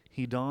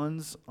 he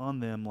dawns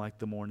on them like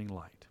the morning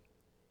light.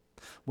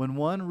 When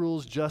one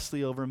rules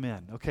justly over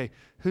men. Okay,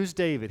 who's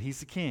David?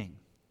 He's the king.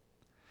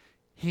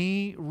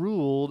 He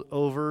ruled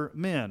over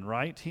men,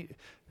 right?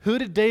 Who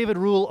did David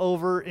rule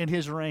over in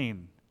his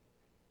reign?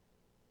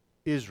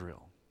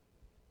 Israel.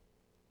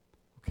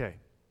 Okay.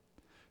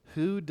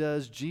 Who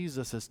does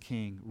Jesus as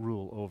king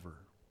rule over?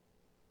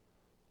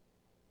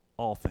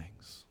 All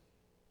things.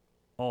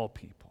 All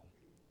people.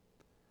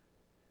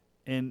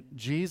 And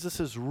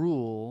Jesus'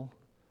 rule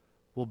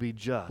will be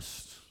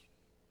just.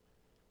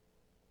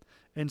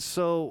 And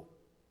so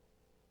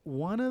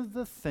one of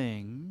the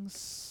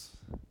things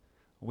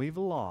we've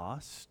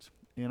lost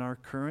in our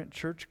current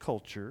church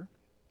culture,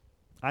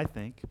 I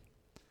think,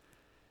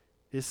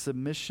 is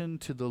submission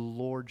to the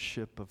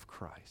lordship of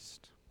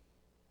Christ.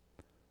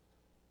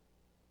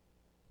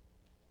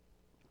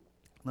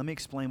 Let me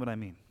explain what I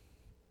mean.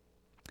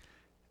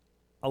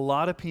 A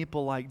lot of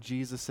people like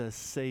Jesus as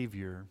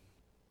Savior,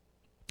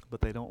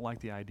 but they don't like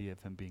the idea of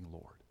Him being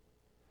Lord.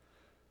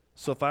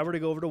 So if I were to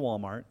go over to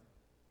Walmart,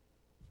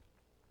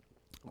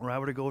 or I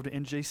were to go over to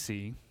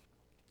NJC,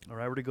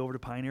 or I were to go over to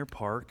Pioneer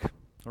Park,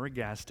 or a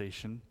gas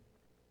station,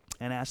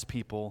 and ask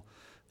people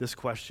this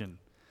question: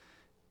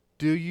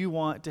 do you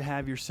want to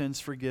have your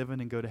sins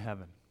forgiven and go to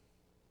heaven?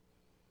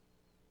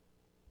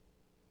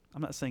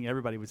 I'm not saying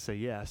everybody would say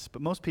yes,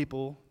 but most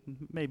people,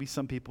 maybe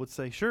some people would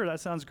say, sure, that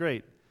sounds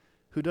great.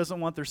 Who doesn't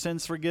want their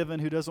sins forgiven?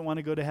 Who doesn't want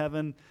to go to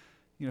heaven?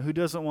 Who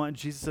doesn't want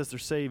Jesus as their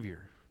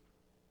Savior?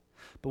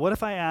 But what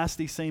if I ask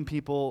these same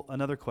people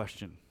another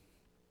question?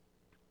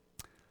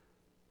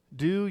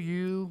 Do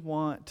you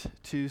want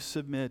to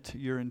submit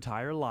your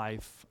entire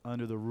life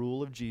under the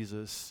rule of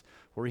Jesus,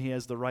 where He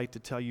has the right to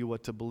tell you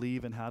what to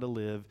believe and how to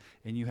live,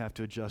 and you have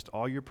to adjust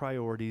all your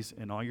priorities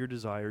and all your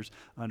desires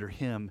under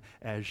Him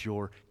as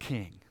your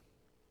King?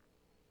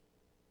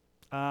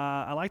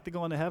 I like the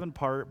going to heaven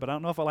part, but I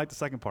don't know if I like the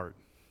second part.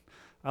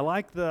 I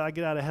like the I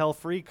get out of hell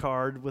free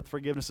card with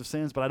forgiveness of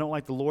sins, but I don't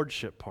like the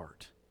lordship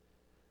part.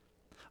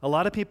 A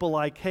lot of people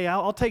like, hey,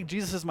 I'll take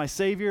Jesus as my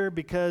Savior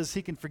because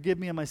He can forgive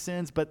me of my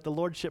sins, but the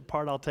lordship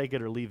part, I'll take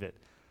it or leave it.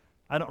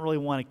 I don't really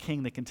want a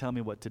king that can tell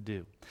me what to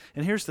do.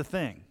 And here's the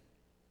thing.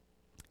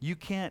 You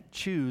can't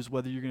choose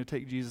whether you're going to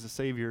take Jesus as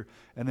Savior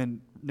and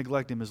then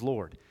neglect Him as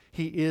Lord.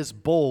 He is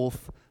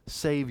both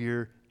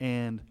Savior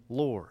and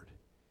Lord.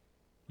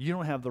 You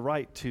don't have the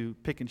right to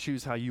pick and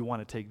choose how you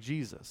want to take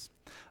Jesus.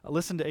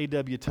 Listen to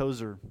A.W.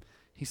 Tozer.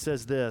 He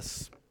says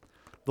this: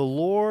 the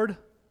Lord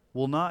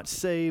will not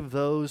save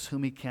those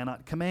whom He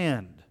cannot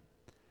command.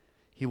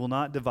 He will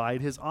not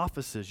divide His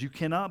offices. You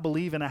cannot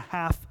believe in a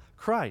half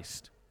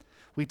Christ.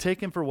 We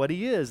take Him for what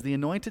He is, the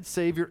anointed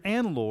Savior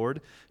and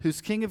Lord, who's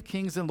King of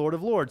kings and Lord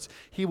of lords.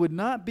 He would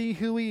not be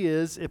who He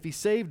is if He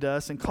saved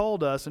us and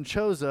called us and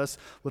chose us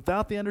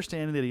without the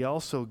understanding that He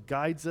also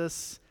guides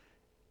us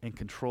and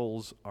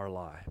controls our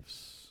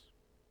lives.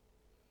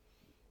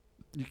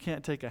 You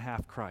can't take a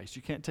half Christ.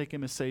 You can't take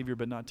Him as Savior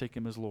but not take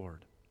Him as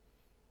Lord.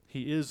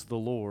 He is the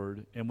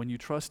Lord, and when you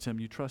trust Him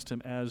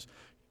as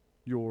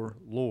your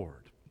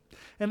Lord.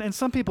 And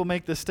some people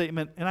make this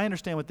statement, and I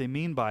understand what they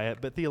mean by it,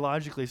 but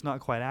theologically it's not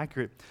quite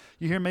accurate.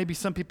 You hear maybe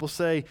some people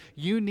say,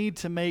 you need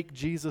to make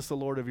Jesus the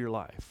Lord of your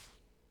life.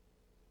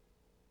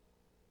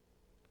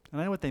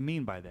 And I know what they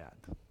mean by that.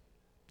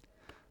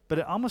 But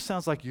it almost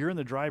sounds like you're in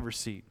the driver's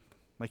seat,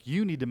 like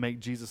you need to make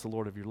Jesus the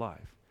Lord of your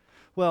life.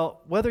 Well,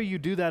 whether you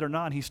do that or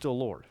not, He's still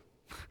Lord.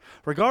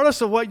 Regardless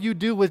of what you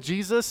do with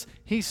Jesus,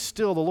 He's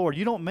still the Lord.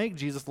 You don't make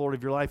Jesus the Lord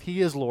of your life. He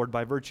is Lord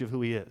by virtue of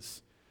who He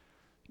is.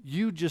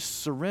 You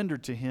just surrender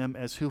to Him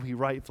as who He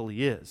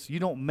rightfully is. You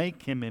don't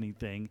make Him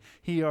anything.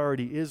 He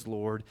already is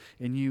Lord,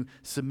 and you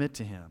submit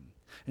to Him.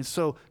 And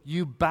so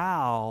you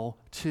bow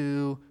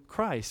to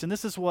Christ. And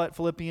this is what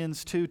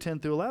Philippians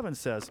 2:10-11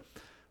 says.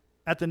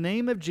 At the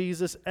name of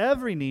Jesus,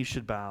 every knee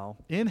should bow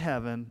in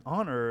heaven,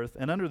 on earth,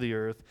 and under the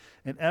earth,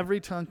 and every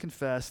tongue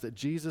confess that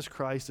Jesus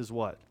Christ is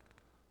what?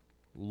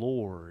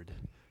 Lord,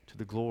 to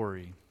the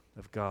glory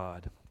of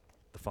God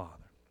the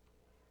Father.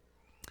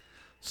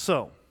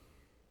 So,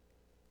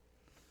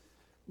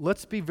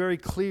 let's be very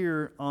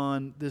clear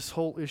on this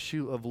whole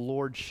issue of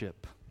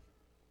lordship,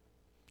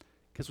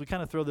 because we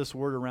kind of throw this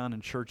word around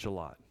in church a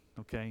lot.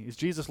 Okay, is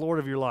Jesus Lord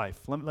of your life?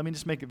 Let me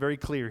just make it very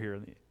clear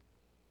here.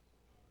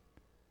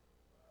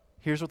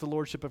 Here's what the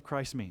lordship of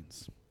Christ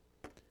means.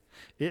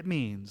 It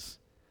means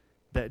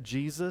that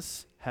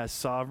Jesus has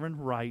sovereign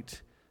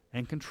right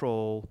and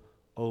control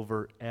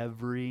over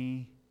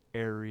every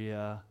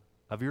area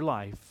of your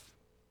life,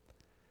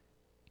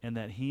 and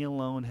that He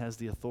alone has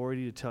the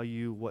authority to tell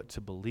you what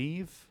to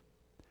believe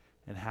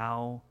and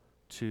how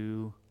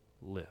to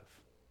live.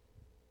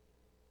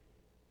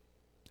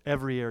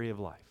 Every area of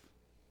life.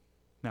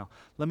 Now,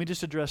 let me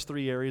just address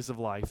 3 areas of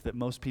life that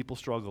most people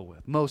struggle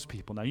with. Most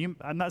people. Now,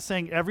 I'm not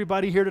saying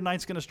everybody here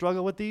tonight's going to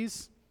struggle with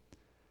these,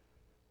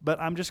 but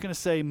I'm just going to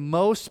say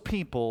most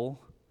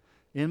people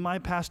in my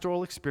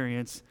pastoral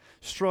experience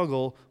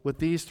struggle with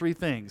these 3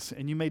 things.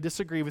 And you may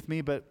disagree with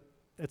me, but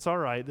it's all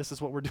right. This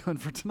is what we're doing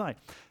for tonight.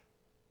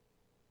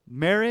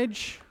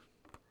 Marriage,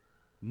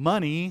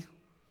 money,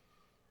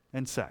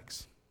 and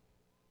sex.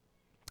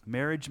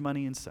 Marriage,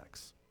 money, and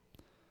sex.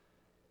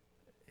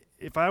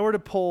 If I were to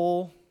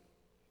poll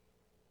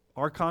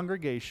our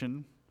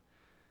congregation,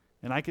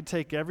 and I could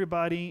take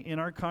everybody in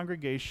our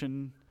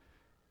congregation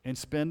and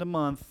spend a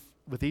month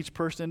with each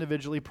person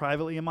individually,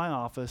 privately in my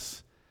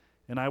office,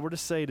 and I were to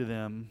say to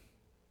them,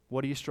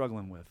 what are you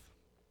struggling with?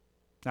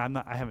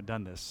 Now, I haven't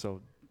done this, so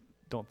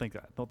don't think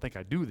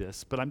I do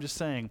this, but I'm just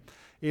saying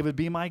it would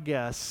be my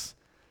guess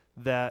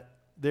that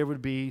there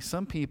would be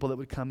some people that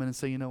would come in and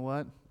say, you know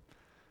what?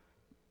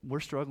 we're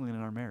struggling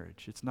in our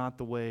marriage. It's not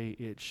the way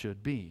it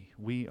should be.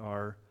 We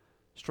are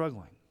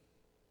struggling.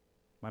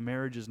 My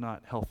marriage is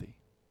not healthy.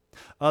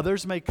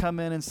 Others may come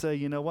in and say,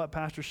 you know what,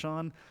 Pastor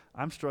Sean,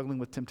 I'm struggling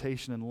with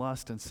temptation and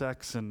lust and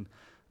sex and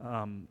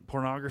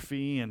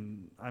pornography,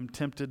 and I'm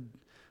tempted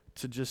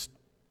to just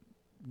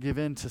give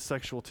in to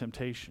sexual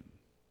temptation.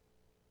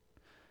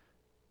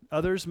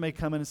 Others may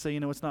come in and say,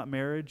 you know, it's not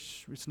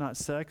marriage, it's not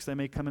sex. They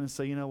may come in and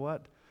say, you know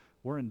what,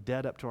 we're in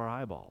debt up to our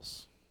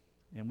eyeballs,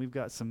 and we've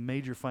got some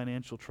major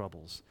financial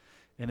troubles,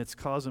 and it's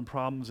causing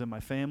problems in my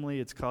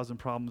family, it's causing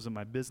problems in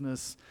my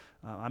business.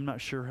 I'm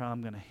not sure how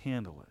I'm going to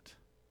handle it.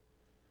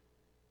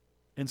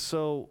 And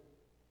so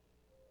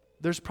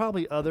there's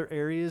probably other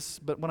areas,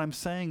 but what I'm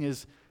saying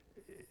is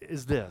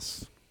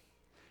this.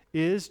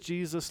 Is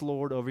Jesus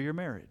Lord over your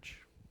marriage?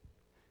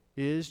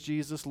 Is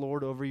Jesus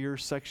Lord over your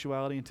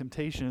sexuality and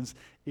temptations?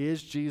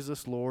 Is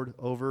Jesus Lord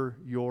over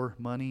your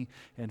money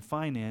and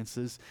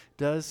finances?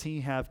 Does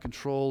he have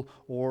control,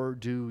 or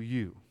do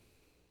you?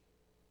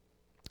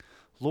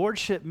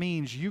 Lordship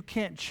means you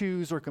can't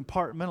choose or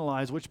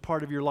compartmentalize which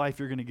part of your life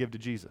you're going to give to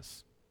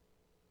Jesus.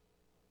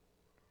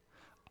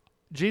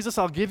 Jesus,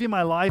 I'll give you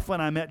my life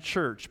when I'm at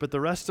church, but the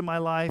rest of my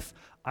life,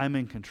 I'm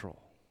in control.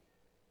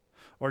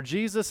 Or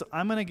Jesus,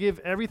 I'm going to give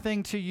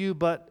everything to you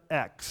but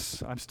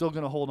X. I'm still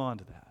going to hold on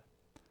to that.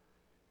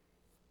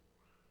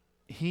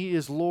 He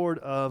is Lord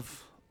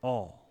of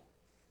all.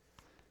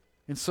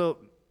 And so,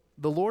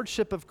 the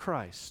Lordship of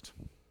Christ.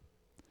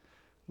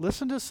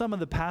 Listen to some of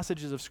the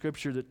passages of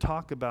Scripture that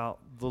talk about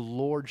the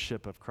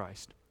Lordship of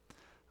Christ.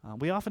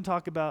 We often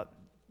talk about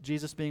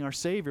Jesus being our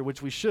Savior,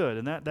 which we should,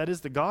 and that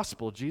is the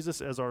gospel,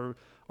 Jesus as our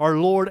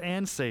Lord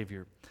and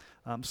Savior.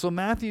 So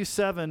Matthew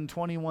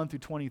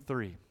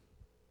 7:21-23.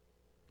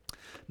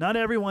 Not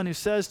everyone who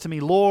says to me,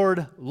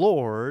 Lord,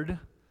 Lord,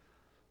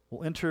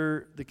 will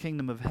enter the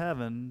kingdom of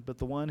heaven, but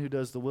the one who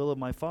does the will of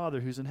my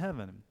Father who's in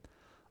heaven.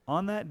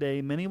 On that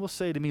day, many will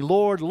say to me,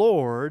 Lord,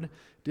 Lord,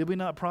 did we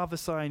not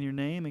prophesy in your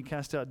name and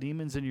cast out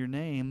demons in your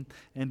name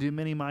and do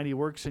many mighty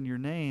works in your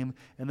name?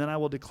 And then I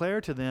will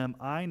declare to them,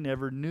 I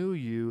never knew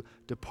you.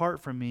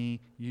 Depart from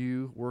me,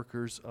 you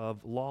workers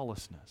of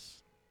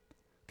lawlessness.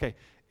 Okay,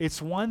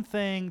 it's one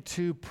thing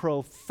to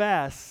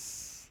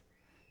profess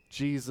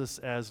Jesus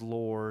as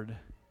Lord.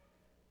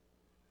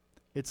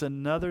 It's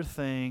another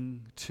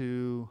thing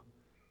to,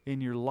 in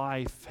your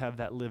life, have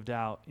that lived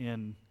out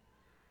in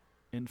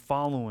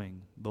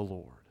following the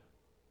Lord.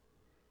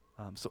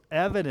 So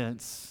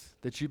evidence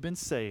that you've been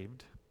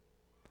saved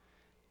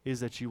is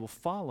that you will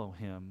follow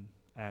him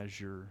as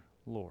your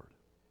Lord.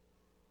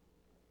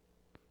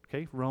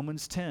 Okay,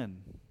 Romans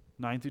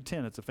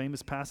 10:9-10. It's a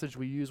famous passage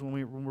we use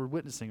when we're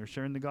witnessing or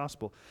sharing the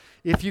gospel.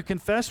 If you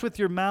confess with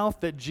your mouth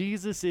that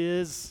Jesus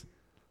is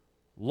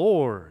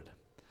Lord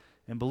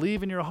and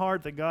believe in your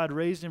heart that God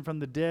raised him from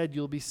the dead,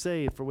 you'll be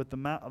saved. For with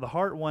the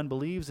heart one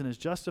believes and is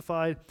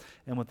justified,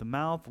 and with the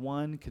mouth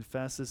one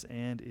confesses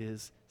and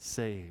is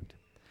saved.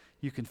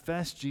 You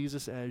confess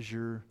Jesus as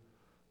your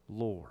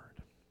Lord.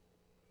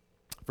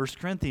 1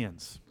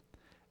 Corinthians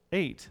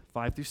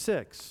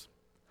 8:5-6.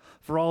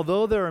 For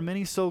although there are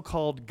many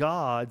so-called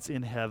gods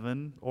in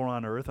heaven or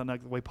on earth, I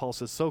like the way Paul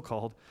says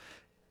so-called,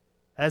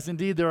 as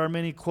indeed there are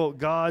many, quote,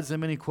 gods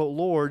and many, quote,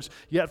 lords,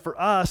 yet for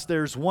us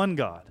there's one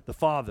God, the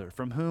Father,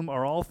 from whom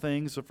are all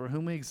things, or for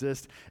whom we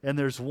exist, and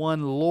there's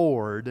one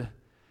Lord,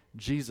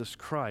 Jesus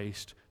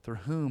Christ, through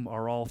whom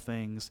are all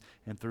things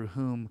and through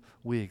whom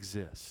we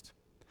exist.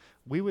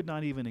 We would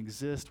not even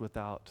exist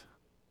without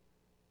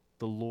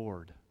the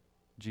Lord,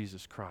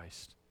 Jesus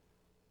Christ,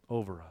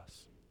 over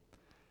us.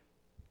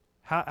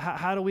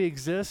 How do we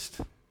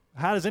exist?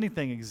 How does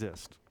anything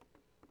exist?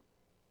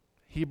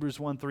 Hebrews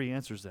 1:3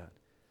 answers that.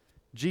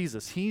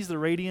 Jesus, he's the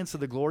radiance of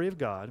the glory of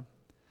God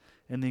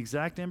and the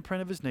exact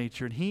imprint of his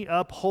nature, and he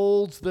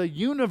upholds the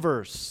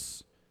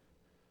universe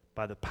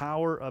by the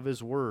power of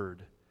his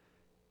word.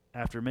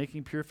 After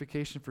making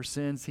purification for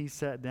sins, he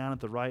sat down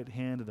at the right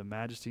hand of the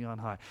Majesty on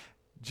high.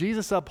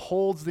 Jesus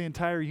upholds the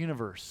entire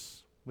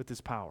universe with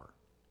his power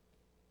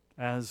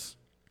as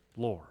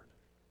Lord.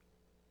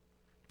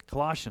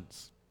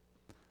 Colossians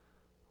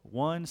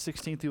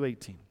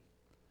 1:16-18.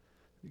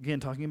 Again,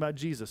 talking about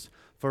Jesus.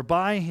 For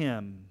by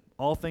him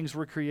all things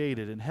were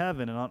created, in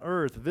heaven and on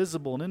earth,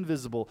 visible and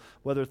invisible,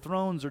 whether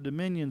thrones or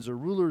dominions or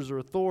rulers or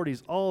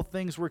authorities, all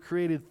things were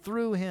created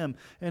through him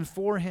and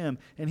for him.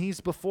 And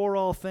he's before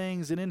all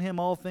things, and in him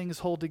all things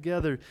hold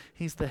together.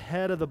 He's the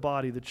head of the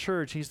body, the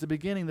church. He's the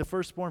beginning, the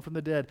firstborn from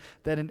the dead,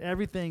 that in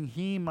everything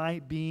he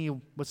might be,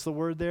 what's the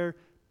word there?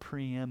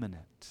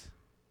 Preeminent.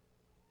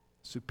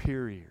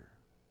 Superior.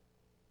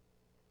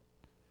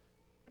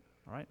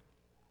 All right?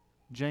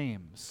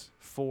 James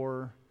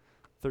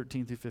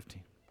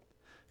 4:13-15.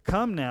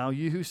 Come now,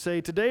 you who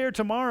say, today or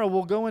tomorrow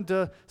we'll go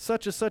into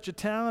such a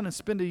town and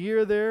spend a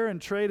year there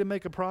and trade and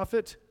make a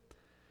profit.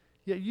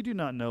 Yet you do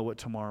not know what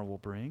tomorrow will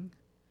bring.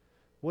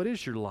 What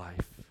is your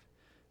life?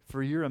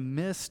 For you're a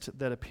mist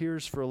that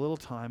appears for a little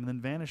time and then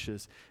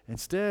vanishes.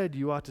 Instead,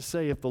 you ought to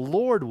say, if the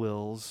Lord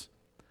wills,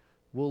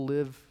 we'll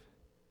live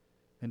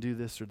and do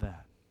this or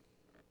that.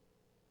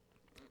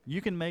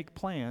 You can make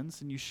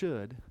plans, and you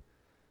should,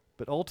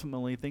 but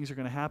ultimately things are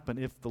going to happen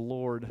if the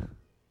Lord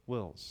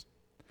wills.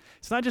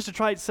 It's not just a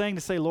trite saying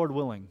to say, Lord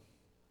willing.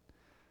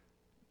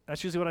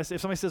 That's usually what I say.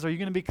 If somebody says, are you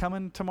going to be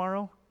coming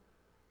tomorrow?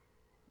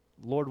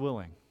 Lord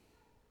willing.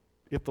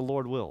 If the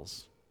Lord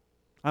wills.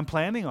 I'm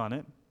planning on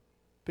it,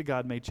 but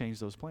God may change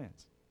those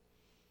plans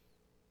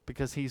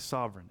because He's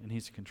sovereign and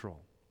He's in control.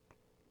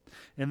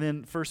 And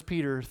then 1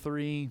 Peter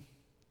 3:15,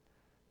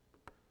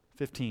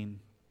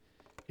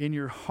 in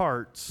your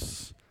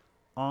hearts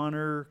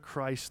honor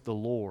Christ the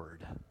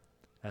Lord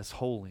as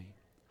holy,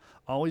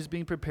 always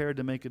being prepared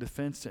to make a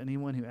defense to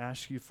anyone who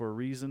asks you for a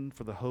reason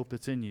for the hope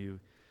that's in you,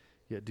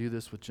 yet do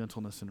this with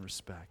gentleness and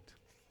respect.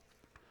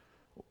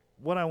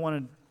 What I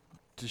wanted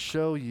to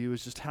show you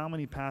is just how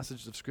many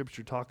passages of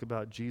Scripture talk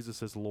about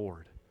Jesus as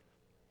Lord.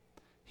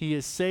 He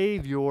is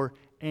Savior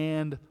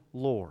and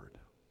Lord.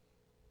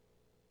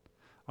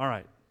 All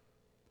right.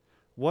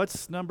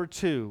 What's number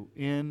 2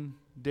 in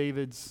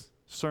David's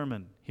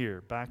sermon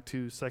here? Back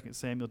to 2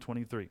 Samuel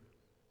 23.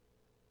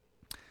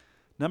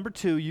 Number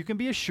 2, you can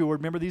be assured,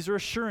 remember these are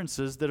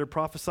assurances that are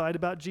prophesied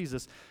about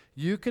Jesus.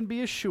 You can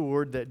be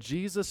assured that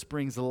Jesus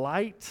brings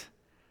light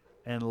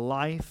and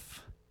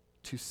life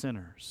to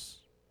sinners.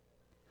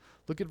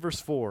 Look at verse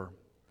 4.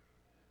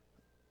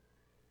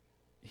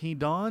 He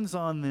dawns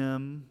on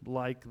them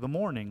like the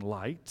morning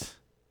light,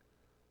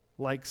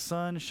 like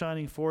sun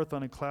shining forth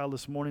on a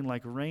cloudless morning,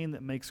 like rain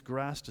that makes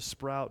grass to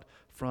sprout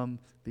from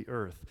the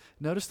earth.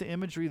 Notice the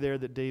imagery there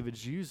that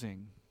David's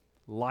using.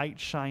 Light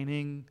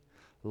shining,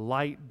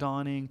 light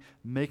dawning,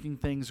 making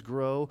things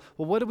grow.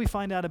 Well, what do we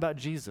find out about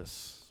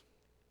Jesus?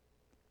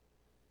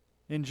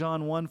 In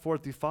John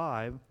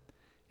 1:4-5,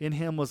 in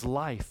Him was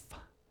life,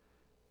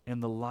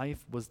 and the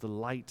life was the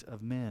light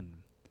of men.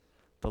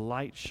 The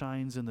light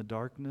shines in the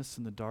darkness,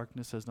 and the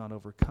darkness has not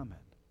overcome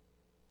it.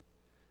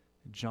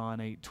 John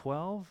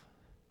 8:12,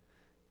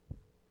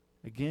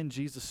 again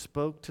Jesus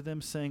spoke to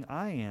them, saying,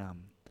 I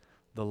am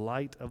the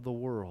light of the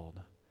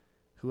world.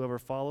 Whoever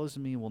follows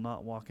me will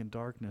not walk in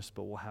darkness,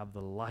 but will have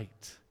the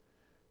light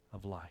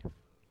of life.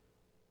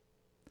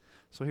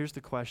 So here's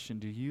the question.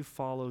 Do you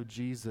follow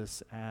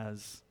Jesus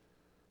as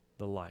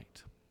the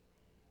light?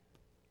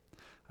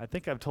 I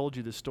think I've told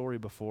you this story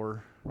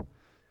before.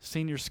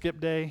 Senior skip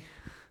day,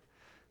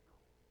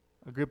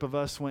 a group of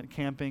us went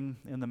camping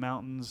in the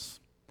mountains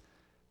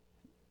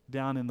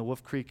down in the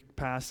Wolf Creek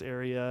Pass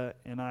area,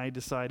 and I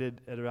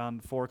decided at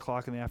around 4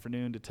 o'clock in the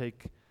afternoon to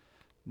take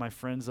my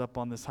friends up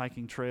on this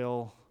hiking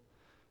trail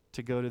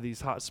to go to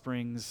these hot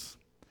springs,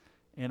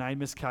 and I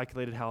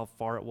miscalculated how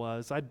far it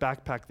was. I'd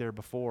backpacked there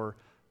before.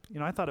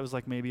 I thought it was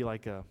maybe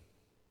a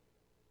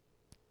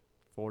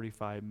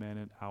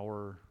 45-minute,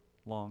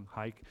 hour-long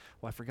hike.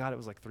 Well, I forgot it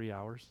was 3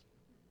 hours.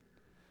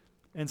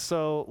 And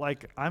so,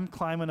 I'm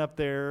climbing up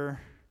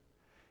there,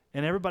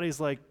 and everybody's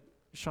like,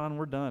 Sean,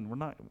 we're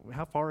done.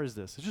 How far is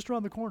this? It's just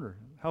around the corner.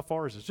 How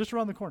far is this? Just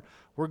around the corner.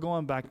 We're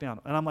going back down.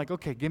 And I'm like,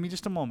 okay, give me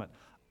just a moment.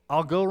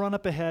 I'll go run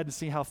up ahead and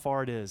see how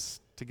far it is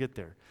to get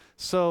there.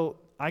 So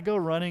I go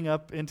running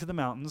up into the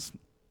mountains,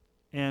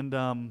 and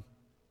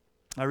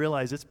I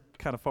realize it's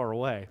kind of far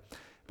away.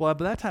 Well,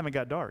 by that time it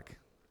got dark.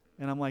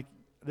 And I'm like,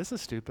 this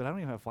is stupid. I don't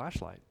even have a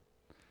flashlight.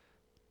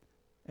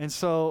 And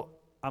so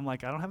I'm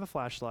like, I don't have a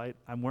flashlight.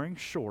 I'm wearing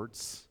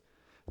shorts.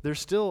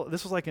 This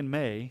was in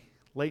May,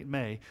 late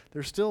May.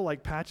 There's still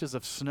patches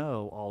of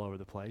snow all over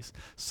the place.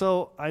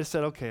 So I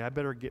said, okay, I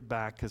better get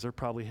back because they're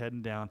probably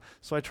heading down.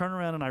 So I turn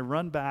around and I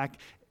run back,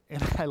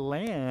 and I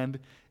land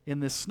in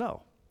this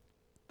snow,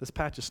 this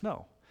patch of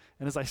snow.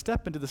 And as I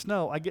step into the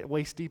snow, I get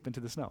waist deep into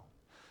the snow.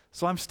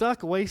 So I'm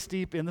stuck waist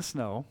deep in the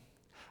snow.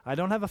 I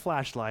don't have a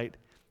flashlight,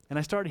 and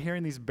I started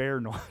hearing these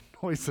bear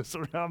noises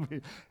around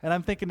me. And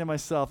I'm thinking to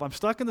myself, I'm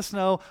stuck in the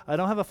snow, I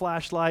don't have a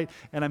flashlight,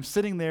 and I'm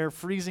sitting there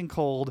freezing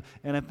cold,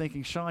 and I'm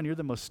thinking, Sean, you're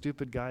the most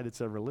stupid guy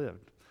that's ever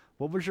lived.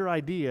 What was your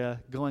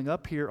idea going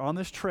up here on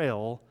this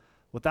trail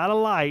without a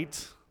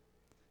light,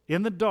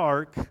 in the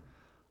dark,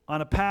 on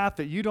a path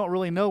that you don't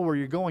really know where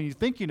you're going? You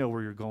think you know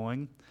where you're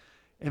going.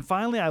 And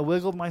finally, I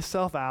wiggled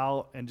myself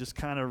out and just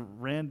kind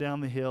of ran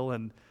down the hill,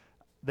 and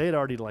they had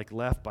already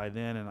left by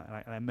then, and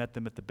I met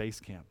them at the base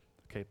camp.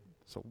 Okay,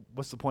 so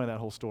what's the point of that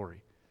whole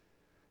story?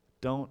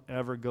 Don't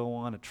ever go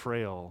on a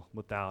trail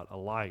without a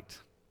light.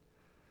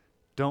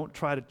 Don't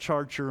try to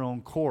chart your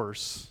own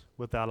course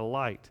without a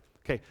light.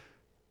 Okay,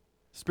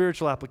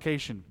 spiritual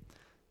application.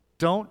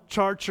 Don't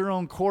chart your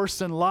own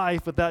course in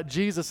life without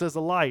Jesus as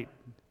a light,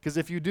 because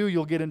if you do,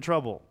 you'll get in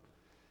trouble.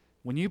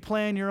 When you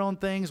plan your own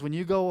things, when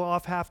you go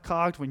off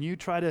half-cocked, when you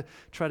try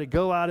to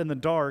go out in the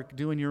dark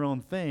doing your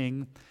own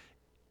thing,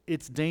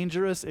 it's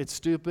dangerous, it's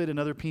stupid, and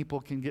other people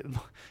can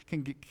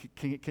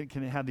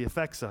have the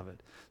effects of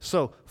it.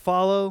 So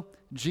follow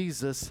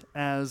Jesus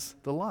as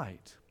the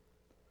light.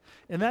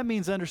 And that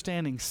means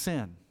understanding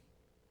sin.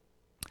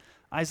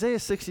 Isaiah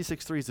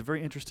 66:3 is a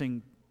very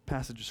interesting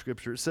passage of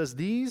Scripture. It says,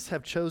 these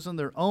have chosen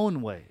their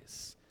own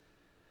ways,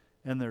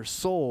 and their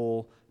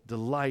soul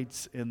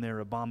delights in their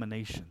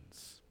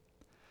abominations.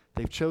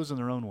 They've chosen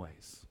their own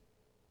ways.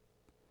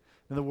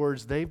 In other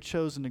words, they've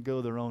chosen to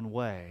go their own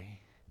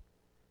way,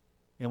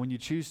 And when you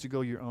choose to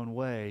go your own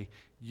way,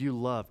 you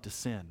love to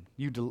sin.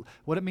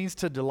 What it means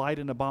to delight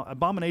in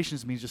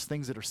abominations means just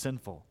things that are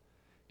sinful.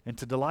 And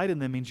to delight in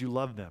them means you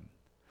love them.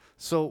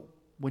 So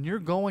when you're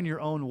going your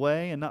own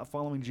way and not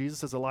following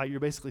Jesus as a light, you're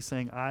basically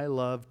saying, I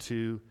love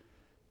to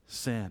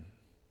sin.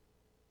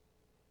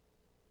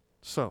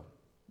 So,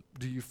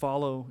 do you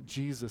follow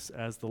Jesus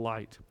as the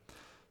light?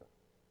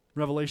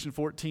 Revelation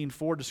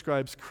 14:4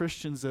 describes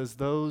Christians as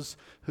those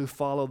who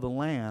follow the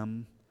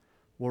Lamb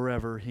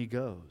wherever he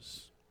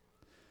goes.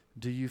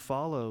 Do you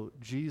follow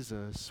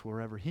Jesus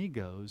wherever he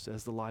goes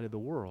as the light of the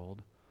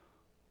world,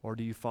 or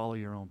do you follow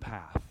your own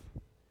path?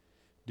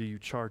 Do you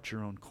chart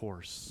your own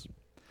course?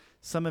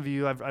 Some of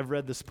you, I've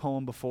read this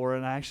poem before,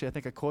 and I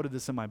think I quoted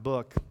this in my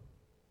book.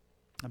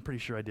 I'm pretty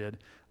sure I did.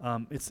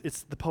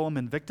 It's the poem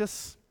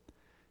Invictus.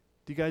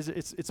 Do you guys?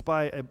 It's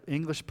by an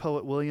English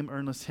poet, William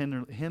Ernest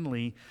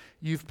Henley.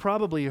 You've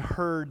probably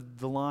heard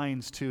the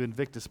lines to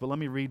Invictus, but let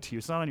me read to you.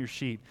 It's not on your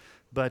sheet,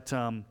 but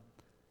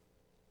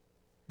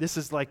this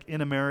is like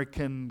in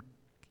American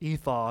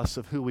ethos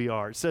of who we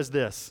are. It says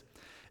this: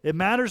 "It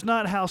matters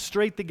not how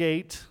straight the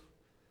gate,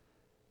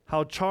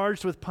 how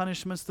charged with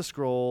punishments the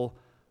scroll.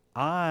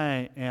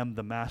 I am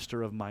the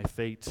master of my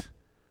fate.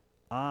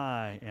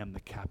 I am the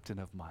captain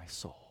of my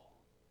soul."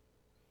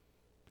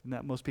 Isn't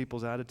that most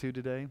people's attitude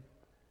today?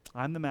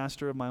 I'm the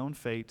master of my own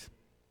fate.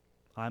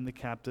 I'm the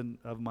captain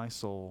of my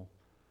soul.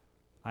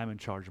 I'm in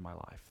charge of my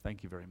life.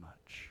 Thank you very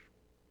much.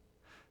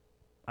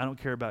 I don't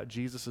care about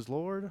Jesus as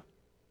Lord.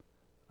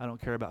 I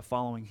don't care about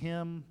following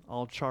him.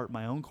 I'll chart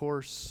my own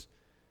course,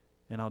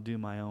 and I'll do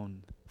my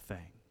own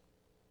thing.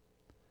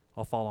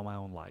 I'll follow my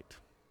own light.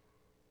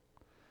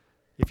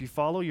 If you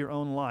follow your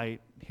own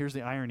light, here's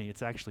the irony,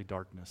 it's actually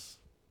darkness.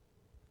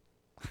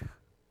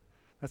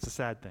 That's the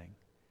sad thing.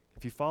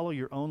 If you follow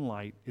your own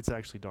light, it's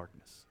actually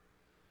darkness.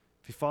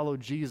 If you follow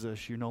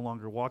Jesus, you're no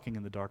longer walking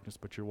in the darkness,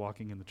 but you're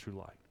walking in the true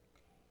light.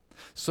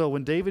 So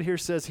when David here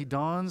says he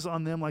dawns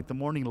on them like the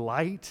morning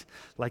light,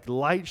 like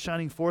light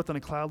shining forth on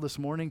a cloudless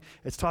morning,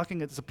 it's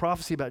a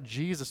prophecy about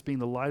Jesus being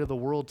the light of the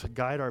world to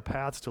guide our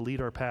paths, to lead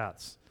our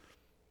paths.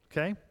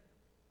 Okay?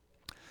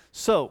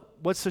 So,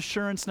 what's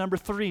assurance number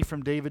 3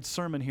 from David's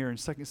sermon here in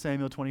 2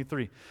 Samuel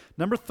 23?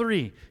 Number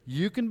 3,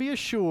 you can be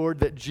assured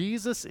that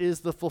Jesus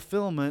is the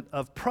fulfillment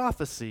of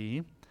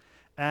prophecy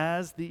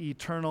as the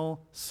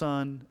eternal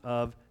Son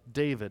of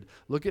David.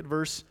 Look at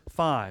verse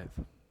 5.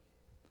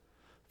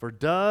 "For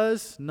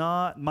does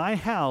not my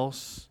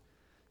house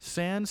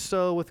stand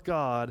so with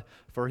God?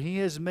 For he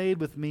has made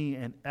with me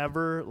an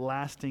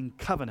everlasting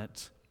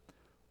covenant,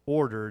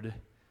 ordered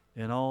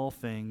in all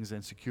things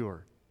and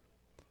secure."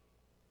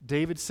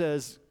 David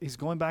says, he's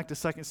going back to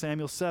 2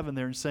 Samuel 7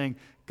 there and saying,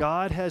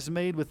 God has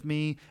made with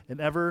me an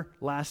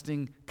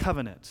everlasting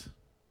covenant.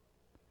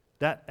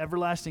 That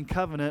everlasting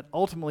covenant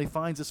ultimately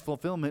finds its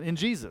fulfillment in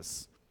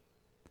Jesus.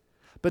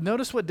 But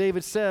notice what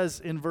David says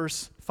in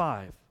verse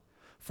 5.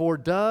 "For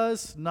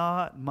does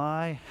not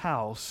my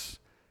house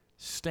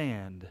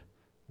stand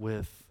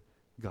with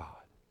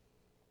God?"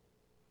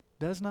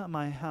 Does not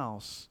my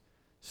house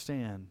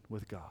stand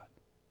with God?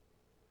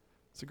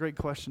 It's a great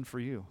question for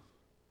you.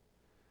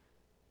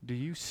 Do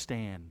you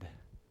stand?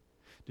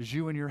 Does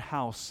you and your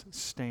house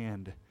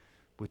stand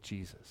with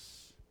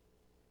Jesus?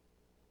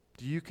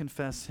 Do you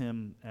confess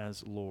him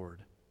as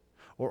Lord?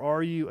 Or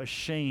are you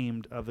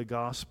ashamed of the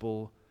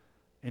gospel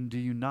and do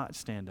you not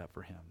stand up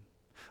for him?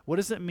 What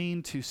does it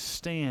mean to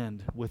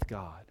stand with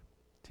God?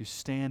 To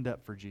stand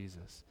up for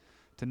Jesus?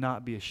 To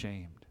not be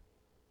ashamed?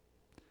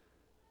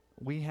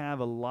 We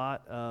have a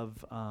lot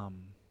of I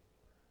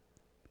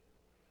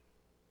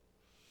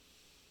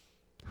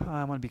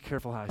want to be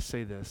careful how I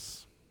say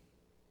this.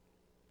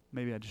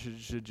 Maybe I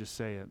should just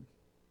say it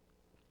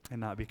and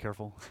not be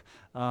careful.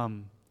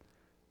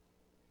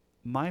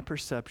 My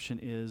perception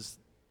is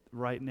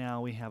right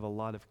now we have a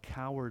lot of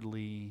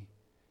cowardly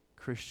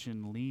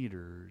Christian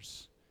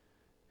leaders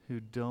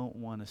who don't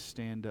want to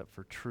stand up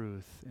for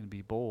truth and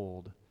be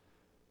bold.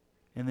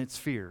 And it's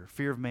fear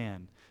of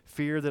man.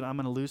 Fear that I'm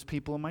going to lose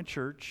people in my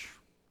church.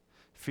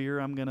 Fear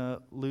I'm going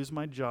to lose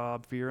my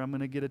job. Fear I'm going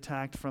to get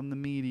attacked from the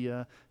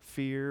media.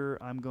 Fear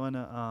I'm going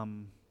to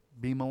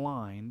be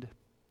maligned.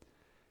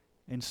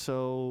 And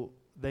so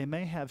they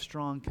may have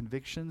strong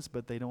convictions,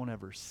 but they don't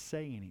ever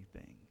say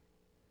anything.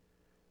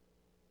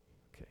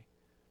 Okay.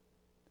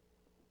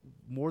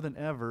 More than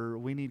ever,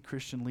 we need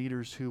Christian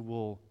leaders who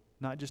will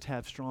not just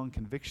have strong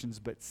convictions,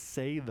 but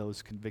say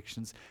those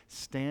convictions,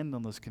 stand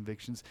on those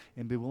convictions,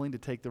 and be willing to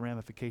take the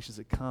ramifications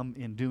that come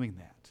in doing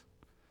that.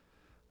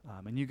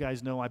 And you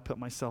guys know I put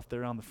myself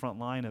there on the front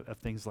line of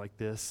things like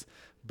this,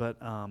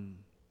 but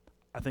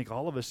I think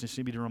all of us just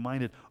need to be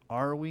reminded,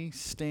 are we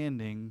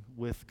standing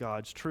with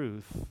God's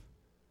truth?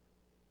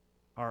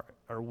 Are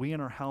we in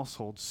our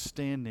household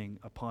standing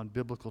upon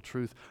biblical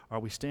truth? Are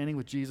we standing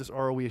with Jesus,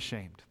 or are we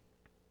ashamed?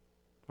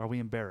 Are we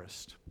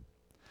embarrassed?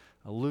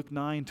 Luke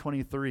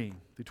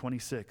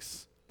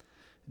 9:23-26.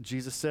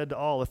 Jesus said to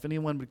all, "If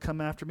anyone would come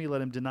after me,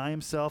 let him deny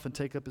himself and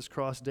take up his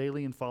cross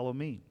daily and follow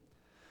me.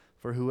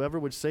 For whoever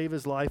would save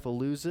his life will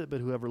lose it,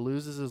 but whoever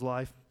loses his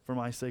life for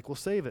my sake will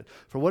save it.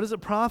 For what does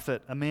it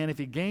profit a man if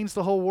he gains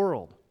the whole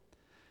world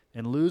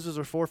and loses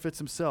or forfeits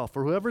himself?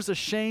 For whoever is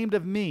ashamed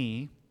of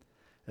me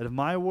and of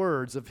my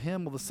words, of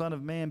him will the Son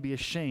of Man be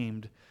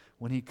ashamed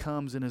when he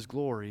comes in his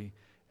glory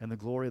and the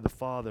glory of the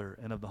Father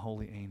and of the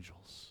holy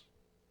angels.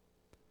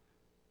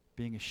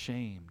 Being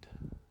ashamed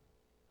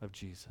of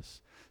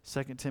Jesus.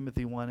 2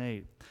 Timothy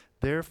 1:8.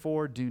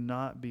 Therefore do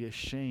not be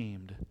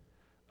ashamed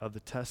of the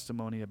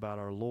testimony about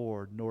our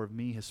Lord, nor of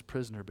me his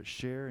prisoner, but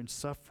share in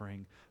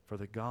suffering for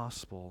the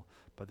gospel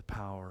by the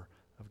power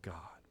of God.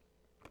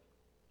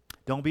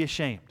 Don't be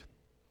ashamed.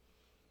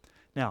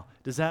 Now,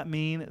 does that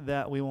mean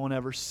that we won't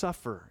ever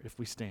suffer if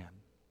we stand?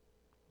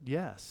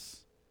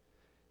 Yes.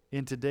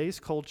 In today's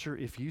culture,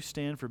 if you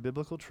stand for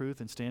biblical truth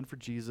and stand for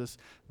Jesus,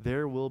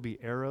 there will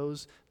be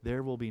arrows,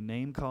 there will be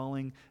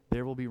name-calling,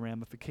 there will be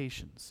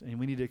ramifications, and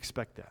we need to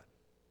expect that.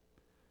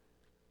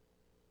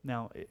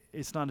 Now,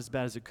 it's not as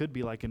bad as it could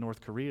be like in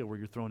North Korea where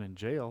you're thrown in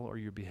jail or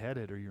you're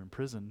beheaded or you're in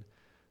prison,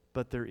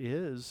 but there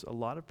is a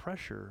lot of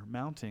pressure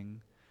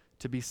mounting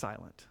to be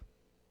silent.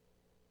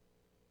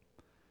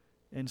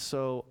 And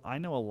so I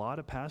know a lot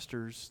of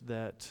pastors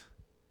that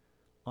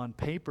on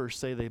paper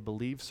say they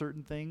believe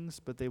certain things,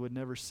 but they would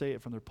never say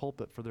it from their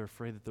pulpit for they're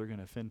afraid that they're going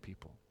to offend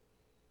people.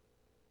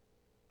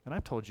 And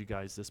I've told you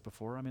guys this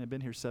before. I mean, I've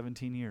been here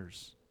 17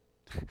 years.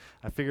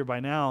 I figure by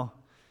now,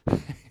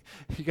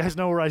 you guys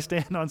know where I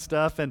stand on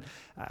stuff. And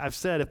I've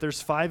said if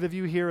there's 5 of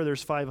you here or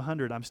there's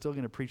 500, I'm still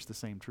going to preach the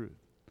same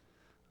truth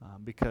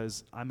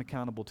because I'm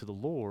accountable to the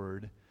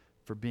Lord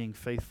for being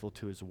faithful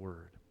to his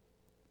word.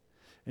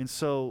 And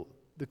so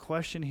the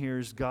question here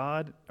is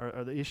the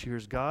issue here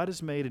is God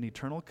has made an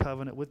eternal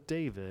covenant with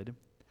David,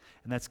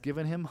 and that's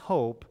given him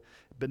hope.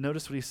 But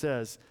notice what he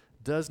says,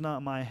 does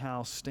not my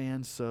house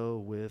stand so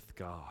with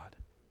God?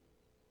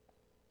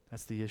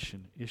 That's the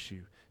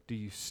issue. Do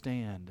you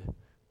stand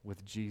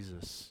with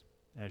Jesus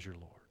as your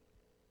Lord?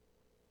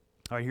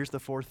 All right, here's the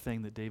 4th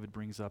thing that David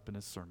brings up in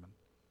his sermon.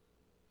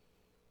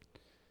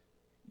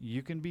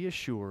 You can be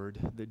assured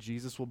that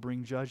Jesus will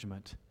bring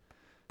judgment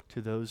to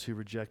those who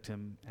reject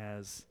him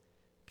as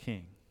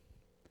king.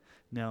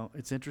 Now,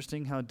 it's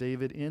interesting how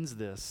David ends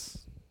this.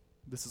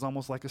 This is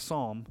almost like a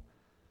psalm.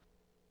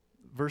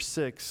 Verse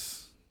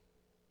 6,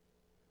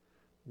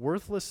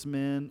 worthless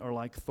men are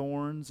like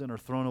thorns and are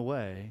thrown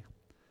away,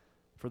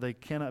 for they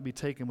cannot be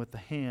taken with the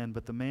hand,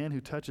 but the man who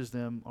touches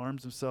them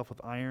arms himself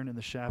with iron and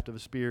the shaft of a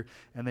spear,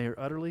 and they are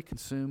utterly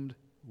consumed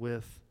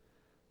with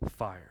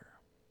fire.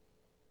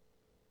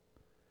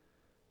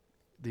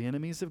 The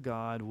enemies of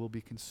God will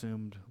be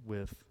consumed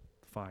with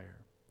fire.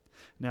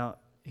 Now,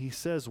 he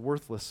says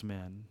worthless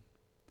men.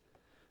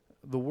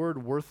 The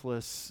word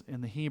worthless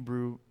in the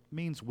Hebrew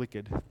means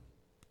wicked.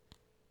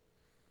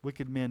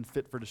 Wicked men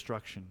fit for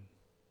destruction.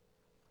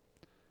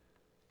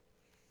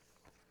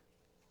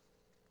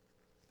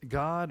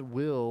 God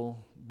will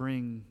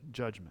bring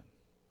judgment.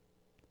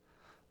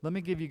 Let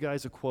me give you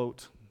guys a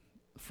quote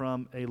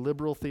from a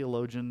liberal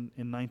theologian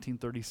in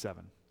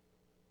 1937.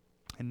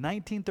 In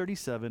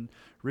 1937,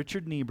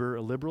 Richard Niebuhr,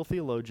 a liberal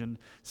theologian,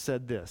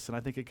 said this, and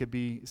I think it could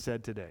be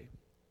said today.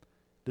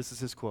 This is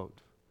his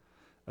quote.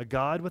 A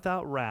God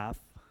without wrath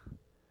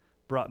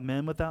brought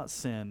men without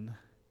sin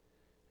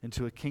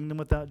into a kingdom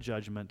without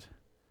judgment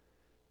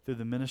through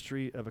the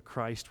ministry of a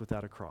Christ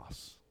without a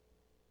cross.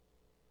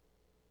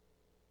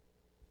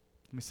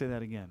 Let me say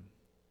that again.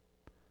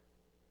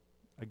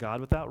 A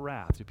God without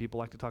wrath. Do people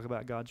like to talk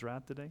about God's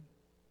wrath today?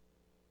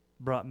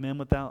 Brought men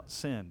without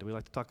sin. Do we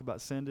like to talk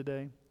about sin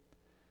today?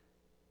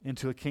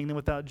 Into a kingdom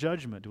without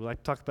judgment. Do we like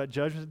to talk about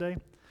judgment today?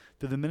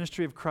 Through the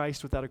ministry of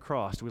Christ without a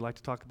cross. Do we like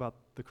to talk about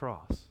the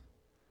cross?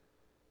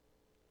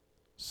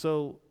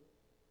 So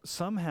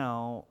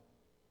somehow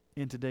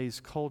in today's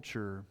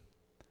culture,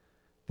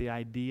 the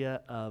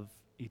idea of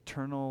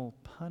eternal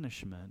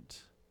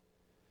punishment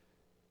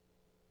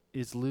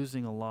is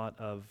losing a lot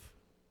of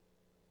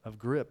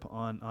grip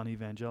on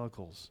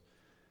evangelicals.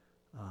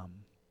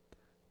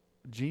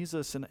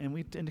 Jesus, and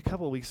a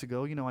couple of weeks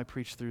ago, I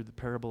preached through the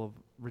parable of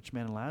rich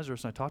man and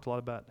Lazarus, and I talked a lot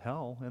about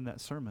hell in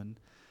that sermon.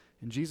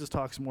 And Jesus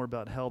talks more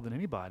about hell than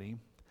anybody.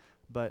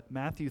 But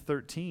Matthew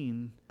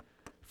 13,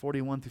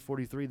 41 through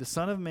 43, the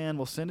Son of Man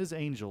will send his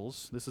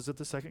angels, this is at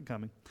the second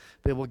coming,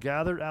 they will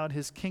gather out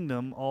his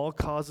kingdom, all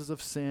causes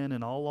of sin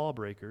and all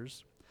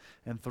lawbreakers,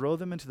 and throw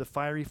them into the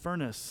fiery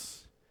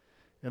furnace.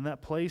 In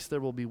that place there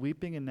will be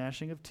weeping and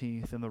gnashing of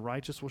teeth, and the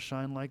righteous will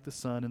shine like the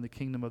sun in the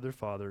kingdom of their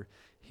Father.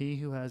 He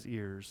who has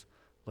ears,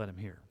 let him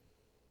hear.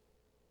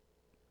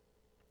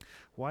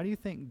 Why do you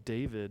think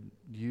David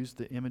used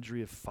the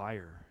imagery of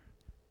fire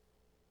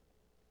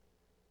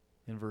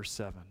in verse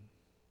 7?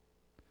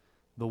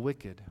 The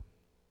wicked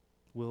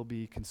will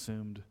be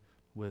consumed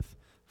with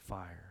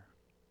fire.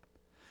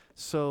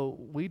 So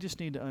we just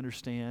need to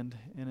understand,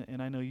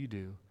 and I know you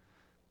do,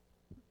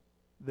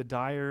 the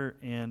dire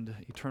and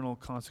eternal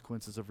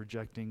consequences of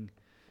rejecting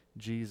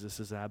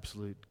Jesus as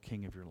absolute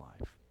king of your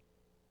life.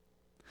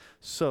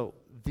 So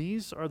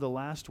these are the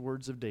last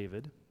words of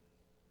David,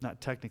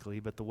 not technically,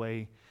 but the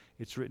way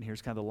it's written here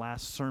is kind of the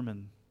last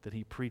sermon that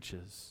he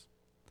preaches.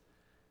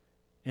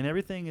 And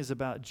everything is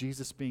about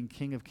Jesus being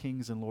King of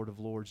Kings and Lord of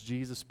Lords,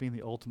 Jesus being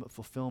the ultimate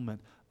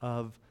fulfillment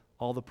of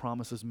all the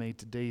promises made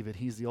to David.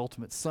 He's the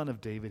ultimate son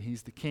of David.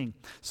 He's the king.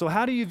 So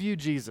how do you view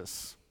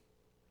Jesus?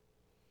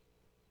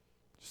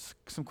 Just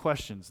some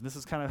questions. This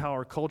is kind of how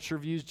our culture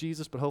views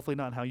Jesus, but hopefully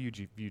not how you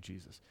view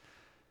Jesus.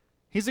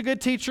 He's a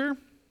good teacher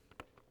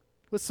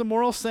with some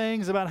moral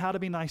sayings about how to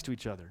be nice to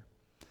each other.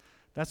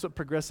 That's what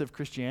progressive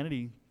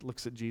Christianity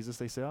looks at Jesus.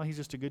 They say, oh, he's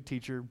just a good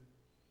teacher.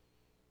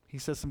 He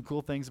says some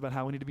cool things about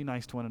how we need to be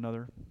nice to one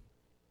another.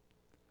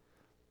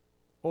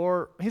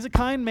 Or he's a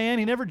kind man.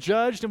 He never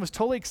judged and was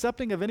totally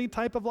accepting of any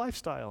type of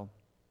lifestyle.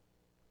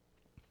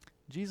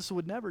 Jesus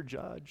would never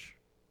judge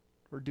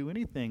or do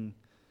anything.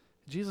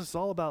 Jesus is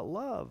all about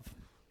love.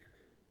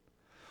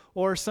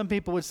 Or some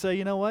people would say,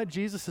 you know what?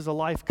 Jesus is a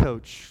life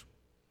coach.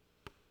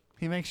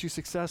 He makes you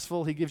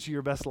successful. He gives you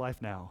your best life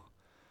now.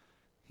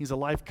 He's a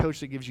life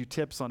coach that gives you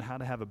tips on how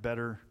to have a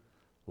better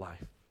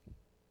life.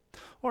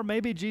 Or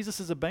maybe Jesus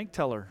is a bank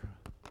teller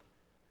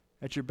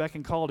at your beck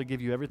and call to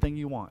give you everything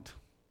you want.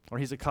 Or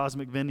he's a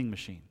cosmic vending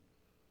machine.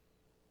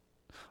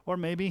 Or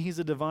maybe he's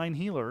a divine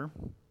healer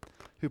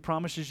who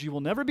promises you will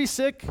never be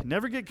sick,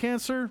 never get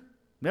cancer,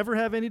 never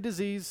have any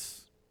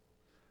disease.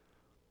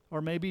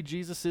 Or maybe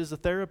Jesus is a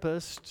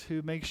therapist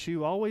who makes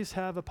you always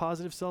have a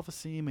positive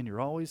self-esteem and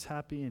you're always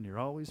happy and you're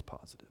always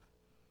positive.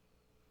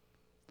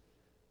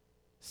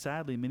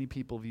 Sadly, many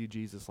people view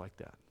Jesus like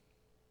that,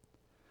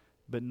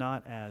 but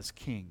not as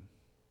King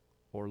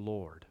or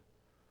Lord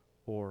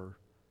or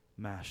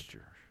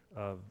master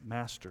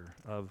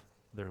of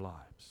their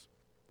lives.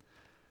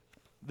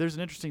 There's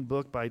an interesting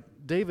book by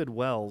David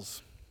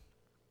Wells.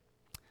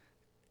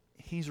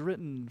 He's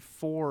written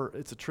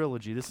it's a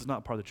trilogy. This is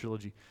not part of the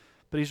trilogy,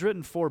 but he's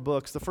written 4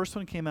 books. The first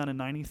one came out in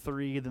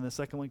 93, then the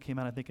second one came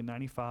out, I think, in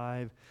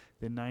 95,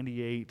 then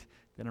 98,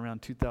 then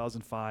around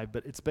 2005.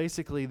 But it's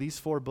basically, these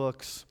 4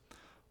 books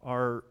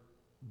are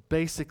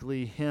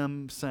basically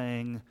him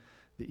saying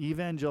the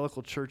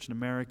evangelical church in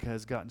America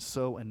has gotten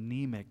so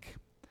anemic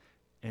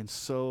and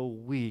so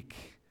weak.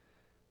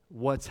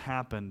 What's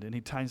happened? And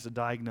he tries to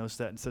diagnose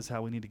that and says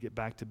how we need to get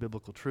back to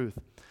biblical truth.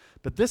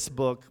 But this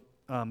book,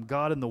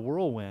 God in the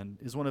Whirlwind,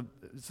 it's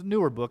a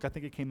newer book. I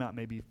think it came out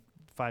maybe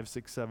 5,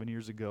 6, 7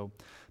 years ago.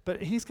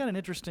 But he's got an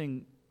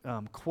interesting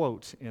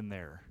quote in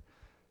there,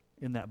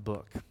 in that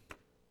book.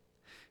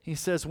 He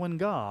says, when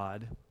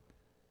God,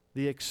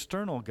 the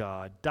external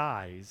God,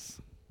 dies,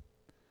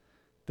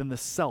 then the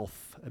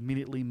self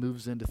immediately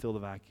moves in to fill the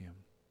vacuum.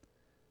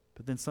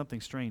 But then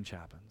something strange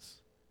happens.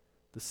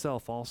 The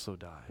self also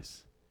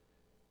dies,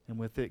 and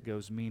with it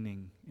goes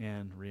meaning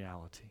and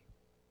reality.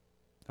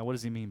 Now, what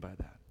does he mean by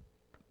that?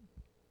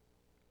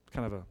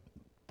 Kind of a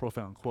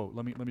profound quote.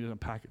 Let me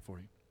unpack it for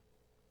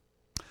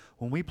you.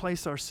 When we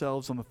place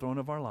ourselves on the throne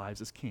of our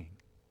lives as king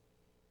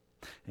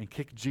and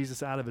kick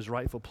Jesus out of his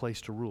rightful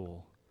place to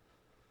rule,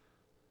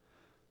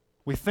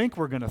 we think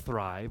we're going to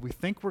thrive, we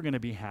think we're going to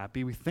be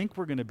happy, we think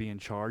we're going to be in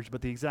charge,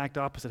 but the exact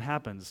opposite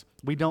happens.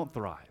 We don't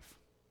thrive.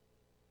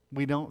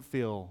 We don't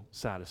feel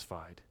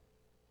satisfied.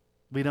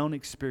 We don't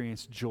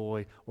experience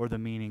joy or the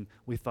meaning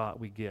we thought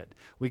we'd get.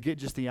 We get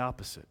just the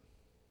opposite.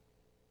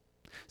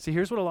 See,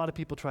 here's what a lot of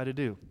people try to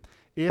do.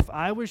 If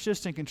I was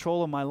just in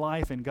control of my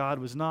life and God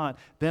was not,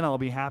 then I'll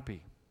be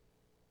happy.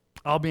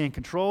 I'll be in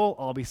control,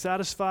 I'll be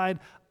satisfied,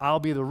 I'll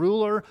be the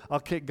ruler,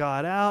 I'll kick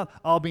God out,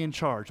 I'll be in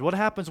charge. What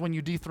happens when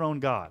you dethrone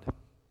God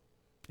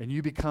and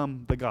you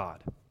become the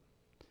God?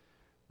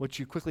 What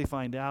you quickly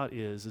find out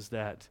is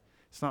that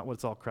it's not what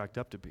it's all cracked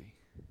up to be.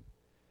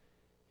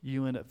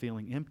 You end up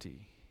feeling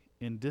empty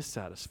and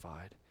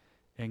dissatisfied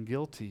and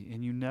guilty,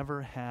 and you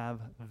never have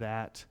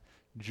that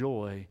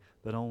joy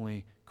that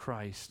only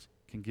Christ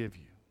can give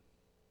you.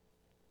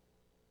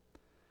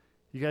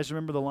 You guys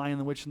remember The Lion,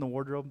 the Witch, and the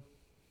Wardrobe?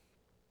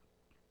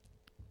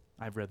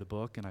 I've read the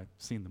book and I've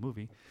seen the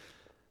movie.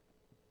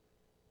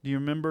 Do you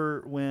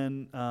remember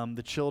when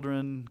the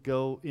children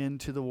go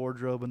into the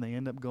wardrobe and they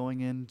end up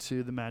going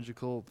into the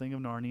magical thing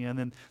of Narnia, and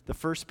then the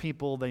first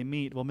people they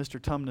meet, well, Mr.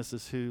 Tumnus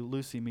is who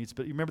Lucy meets,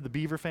 but you remember the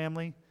Beaver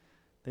family?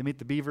 They meet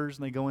the beavers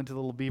and they go into the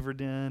little beaver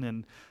den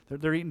and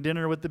they're eating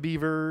dinner with the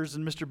beavers,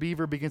 and Mr.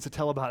 Beaver begins to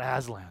tell about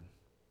Aslan.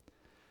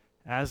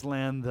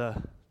 Aslan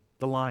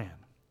the lion.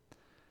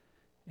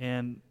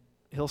 And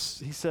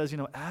he says,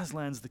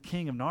 Aslan's the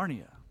king of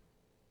Narnia.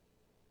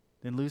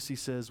 Then Lucy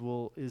says,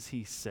 well, is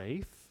he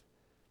safe?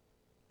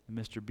 And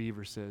Mr.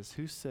 Beaver says,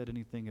 who said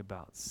anything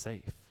about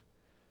safe?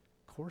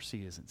 Of course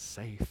he isn't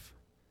safe.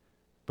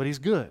 But he's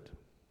good.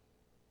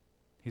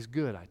 He's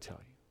good, I tell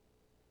you.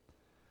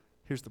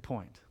 Here's the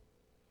point.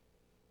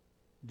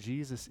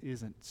 Jesus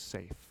isn't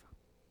safe,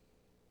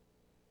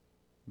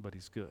 but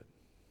he's good.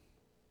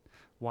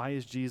 Why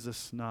is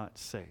Jesus not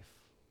safe?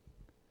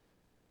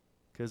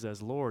 Because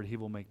as Lord, he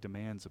will make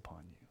demands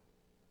upon you.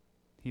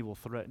 He will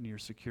threaten your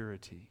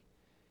security.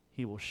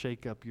 He will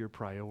shake up your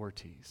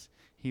priorities.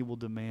 He will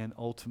demand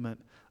ultimate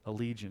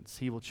allegiance.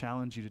 He will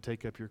challenge you to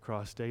take up your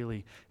cross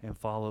daily and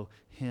follow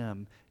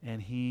him.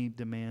 And he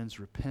demands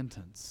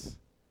repentance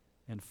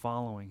and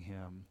following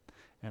him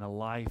and a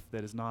life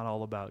that is not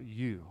all about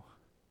you,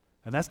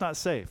 And that's not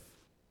safe.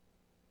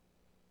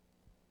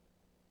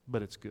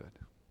 But it's good.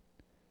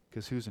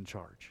 Because who's in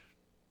charge?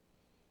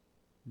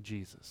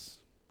 Jesus,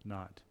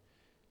 not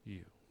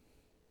you.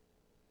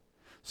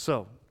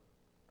 So,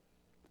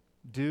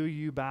 do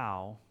you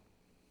bow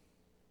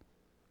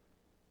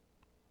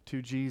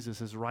to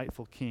Jesus as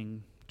rightful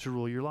king to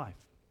rule your life?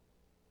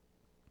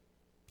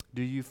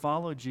 Do you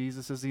follow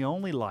Jesus as the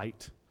only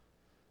light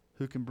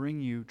who can bring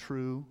you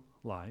true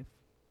life?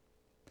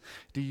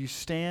 Do you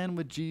stand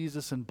with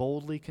Jesus and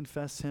boldly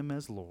confess him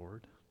as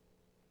Lord?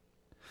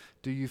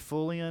 Do you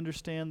fully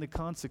understand the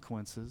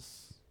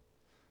consequences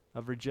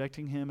of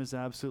rejecting him as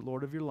absolute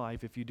Lord of your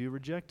life? If you do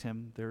reject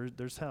him,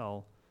 there's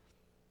hell.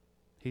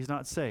 He's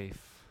not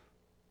safe,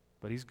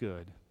 but he's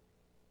good.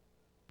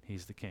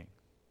 He's the king.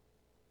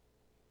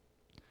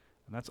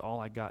 And that's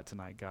all I got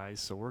tonight, guys.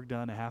 So we're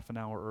done a half an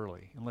hour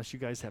early, unless you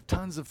guys have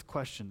tons of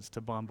questions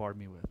to bombard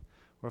me with,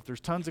 or if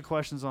there's tons of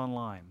questions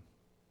online.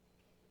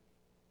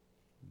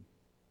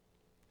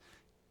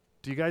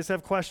 Do you guys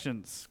have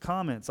questions,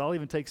 comments? I'll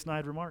even take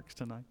snide remarks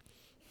tonight.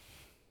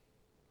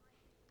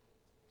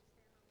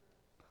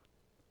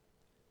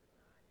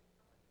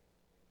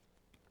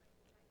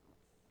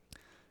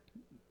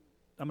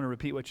 I'm going to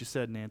repeat what you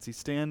said, Nancy.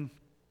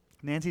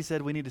 Nancy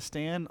said we need to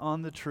stand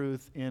on the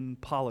truth in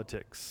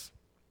politics.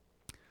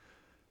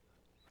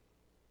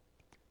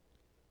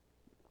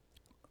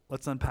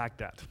 Let's unpack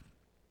that.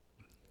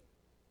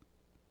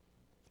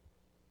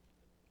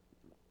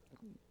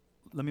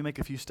 Let me make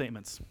a few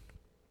statements.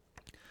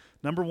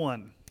 Number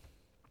one,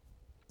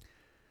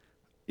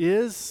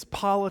 is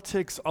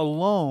politics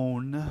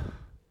alone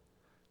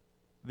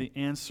the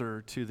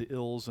answer to the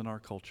ills in our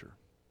culture?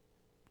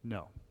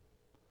 No.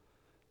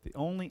 The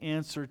only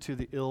answer to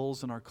the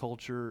ills in our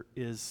culture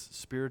is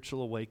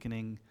spiritual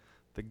awakening,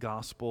 the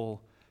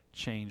gospel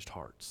changed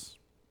hearts.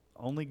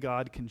 Only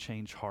God can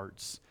change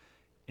hearts.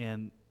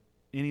 And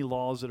any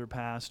laws that are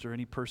passed or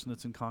any person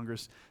that's in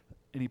Congress,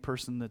 any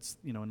person that's,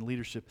 in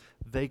leadership,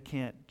 they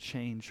can't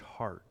change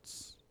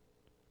hearts.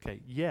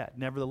 Okay, yet,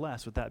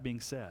 nevertheless, with that being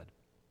said,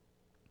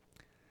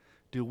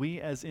 do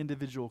we as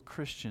individual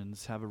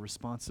Christians have a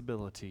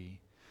responsibility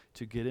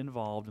to get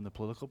involved in the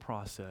political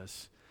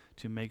process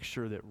to make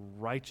sure that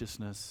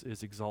righteousness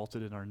is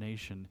exalted in our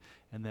nation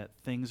and that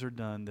things are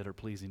done that are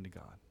pleasing to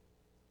God?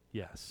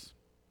 Yes.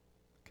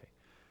 Okay.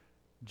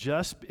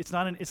 It's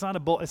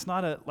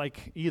not a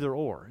like either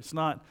or. It's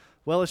not,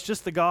 well, it's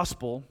just the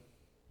gospel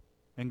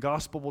and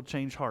gospel will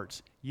change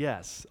hearts.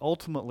 Yes,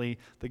 ultimately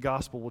the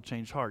gospel will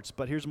change hearts.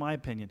 But here's my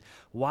opinion.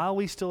 While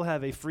we still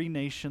have a free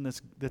nation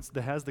that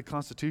has the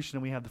Constitution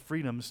and we have the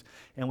freedoms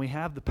and we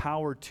have the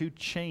power to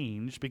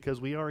change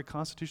because we are a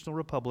constitutional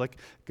republic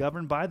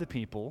governed by the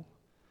people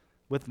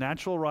with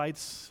natural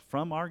rights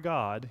from our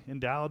God,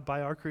 endowed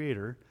by our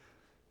Creator,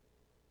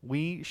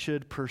 we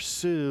should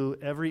pursue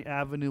every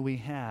avenue we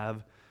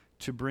have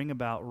to bring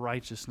about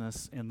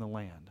righteousness in the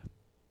land.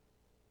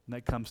 And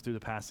that comes through the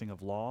passing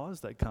of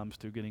laws. That comes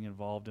through getting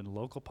involved in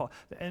local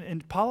politics.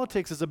 And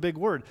politics is a big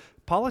word.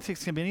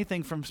 Politics can be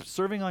anything from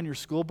serving on your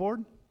school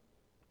board,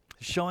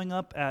 showing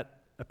up at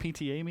a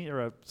PTA meeting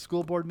or a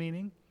school board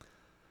meeting,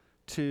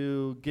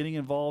 to getting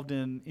involved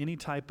in any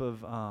type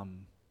of,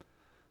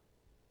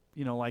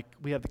 like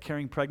we have the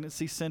Caring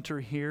Pregnancy Center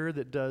here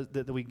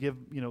that we give,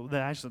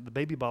 the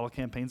baby bottle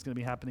campaign is going to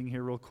be happening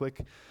here real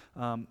quick.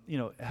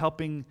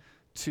 Helping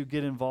to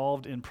get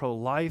involved in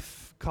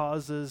pro-life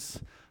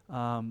causes.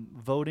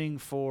 Voting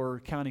for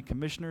county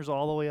commissioners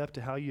all the way up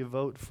to how you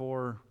vote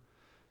for,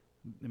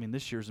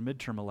 this year's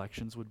midterm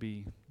elections would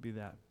be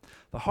that.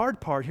 The hard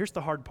part, here's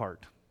the hard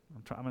part.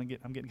 I'm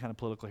getting kind of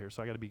political here,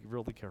 so I got to be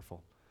really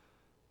careful.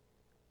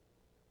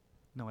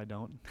 No, I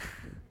don't.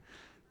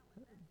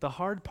 The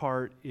hard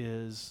part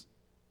is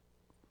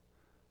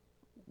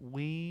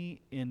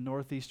we in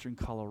northeastern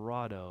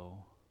Colorado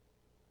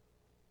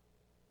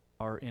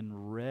are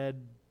in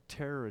red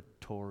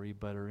territory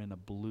but are in a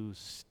blue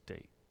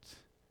state.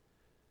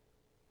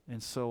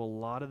 And so a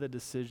lot of the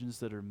decisions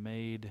that are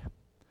made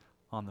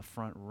on the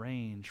Front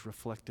Range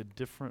reflect a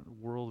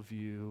different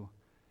worldview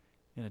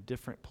and a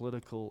different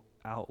political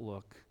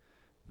outlook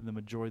than the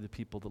majority of the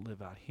people that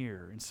live out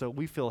here. And so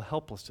we feel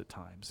helpless at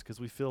times because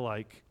we feel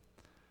like,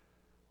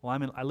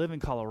 well, I live in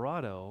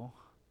Colorado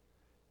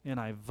and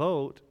I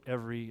vote I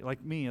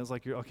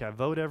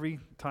vote every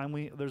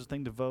time there's a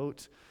thing to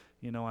vote.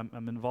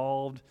 I'm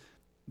involved.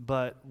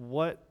 But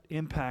what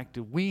impact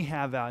do we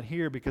have out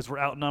here because we're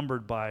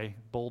outnumbered by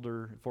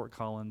Boulder, Fort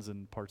Collins,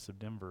 and parts of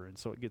Denver? And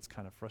so it gets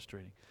kind of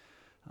frustrating.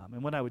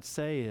 And what I would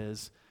say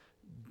is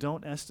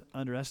don't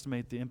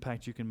underestimate the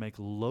impact you can make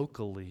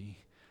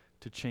locally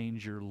to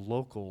change your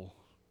local.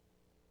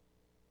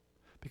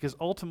 Because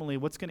ultimately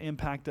what's going to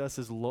impact us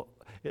is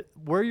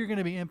where you're going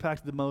to be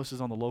impacted the most is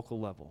on the local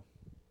level.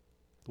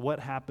 What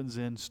happens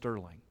in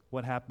Sterling?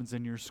 What happens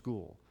in your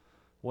school?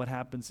 What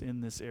happens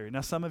in this area? Now,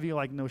 some of you,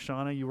 like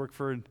Noshana, you work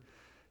for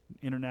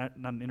not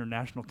an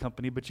international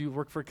company, but you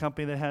work for a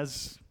company that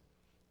has,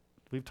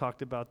 we've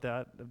talked about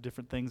that, of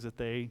different things that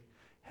they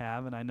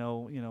have. And I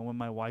know, when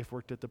my wife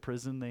worked at the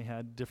prison, they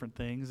had different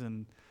things.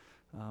 And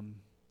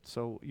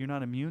So you're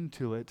not immune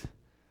to it,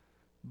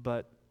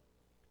 but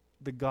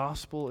the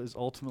gospel is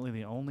ultimately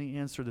the only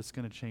answer that's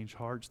going to change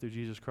hearts through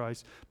Jesus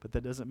Christ, but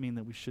that doesn't mean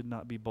that we should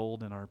not be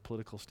bold in our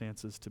political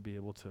stances to be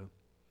able to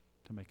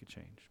make a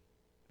change.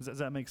 Does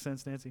that make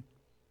sense, Nancy?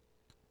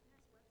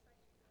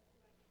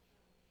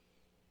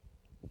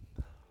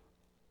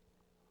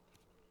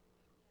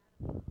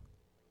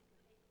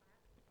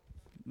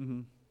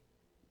 Mm-hmm.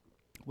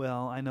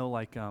 Well, I know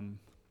like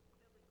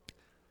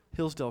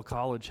Hillsdale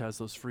College has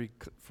those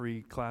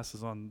free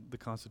classes on the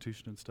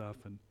Constitution and stuff,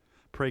 and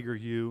Prager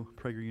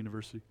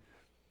University.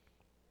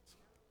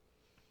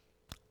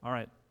 All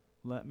right,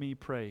 let me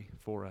pray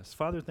for us.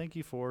 Father, thank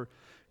you for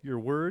your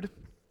word.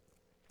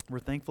 We're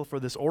thankful for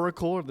this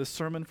oracle or this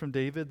sermon from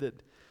David,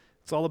 that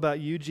it's all about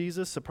you,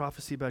 Jesus, a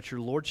prophecy about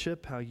your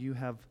lordship, how you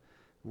have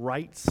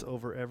rights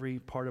over every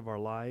part of our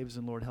lives.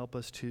 And Lord, help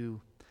us to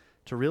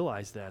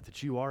realize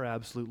that you are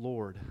absolute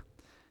Lord.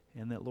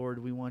 And that, Lord,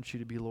 we want you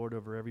to be Lord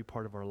over every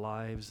part of our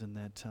lives, and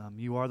that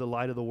you are the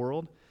light of the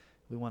world.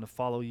 We want to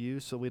follow you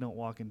so we don't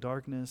walk in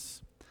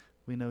darkness.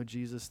 We know,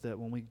 Jesus, that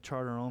when we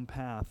chart our own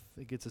path,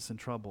 it gets us in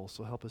trouble.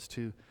 So help us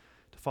to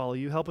follow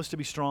you. Help us to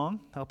be strong.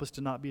 Help us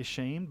to not be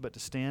ashamed, but to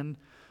stand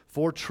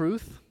for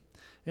truth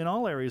in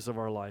all areas of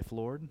our life,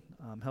 Lord.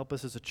 Help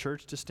us as a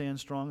church to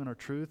stand strong in our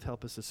truth.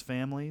 Help us as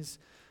families.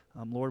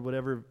 Lord,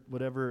 whatever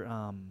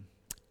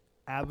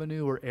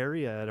avenue or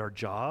area at our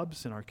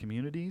jobs, in our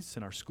communities,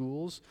 in our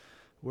schools,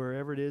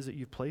 wherever it is that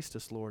you've placed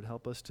us, Lord,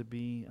 help us to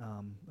be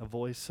a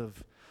voice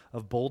of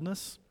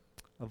boldness,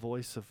 a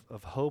voice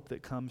of hope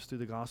that comes through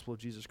the gospel of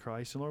Jesus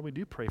Christ. And Lord, we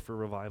do pray for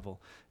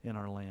revival in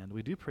our land.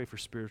 We do pray for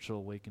spiritual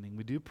awakening.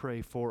 We do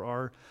pray for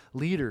our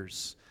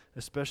leaders,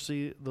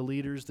 especially the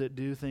leaders that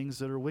do things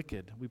that are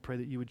wicked. We pray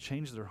that you would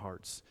change their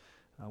hearts.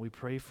 We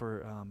pray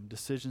for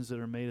decisions that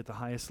are made at the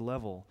highest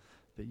level,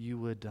 that you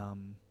would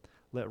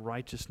let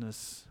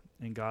righteousness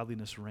and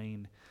godliness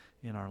reign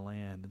in our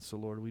land. And so,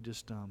 Lord, we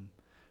just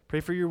pray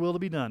for your will to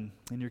be done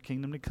and your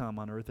kingdom to come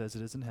on earth as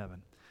it is in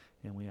heaven.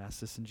 And we ask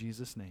this in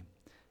Jesus' name.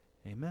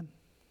 Amen.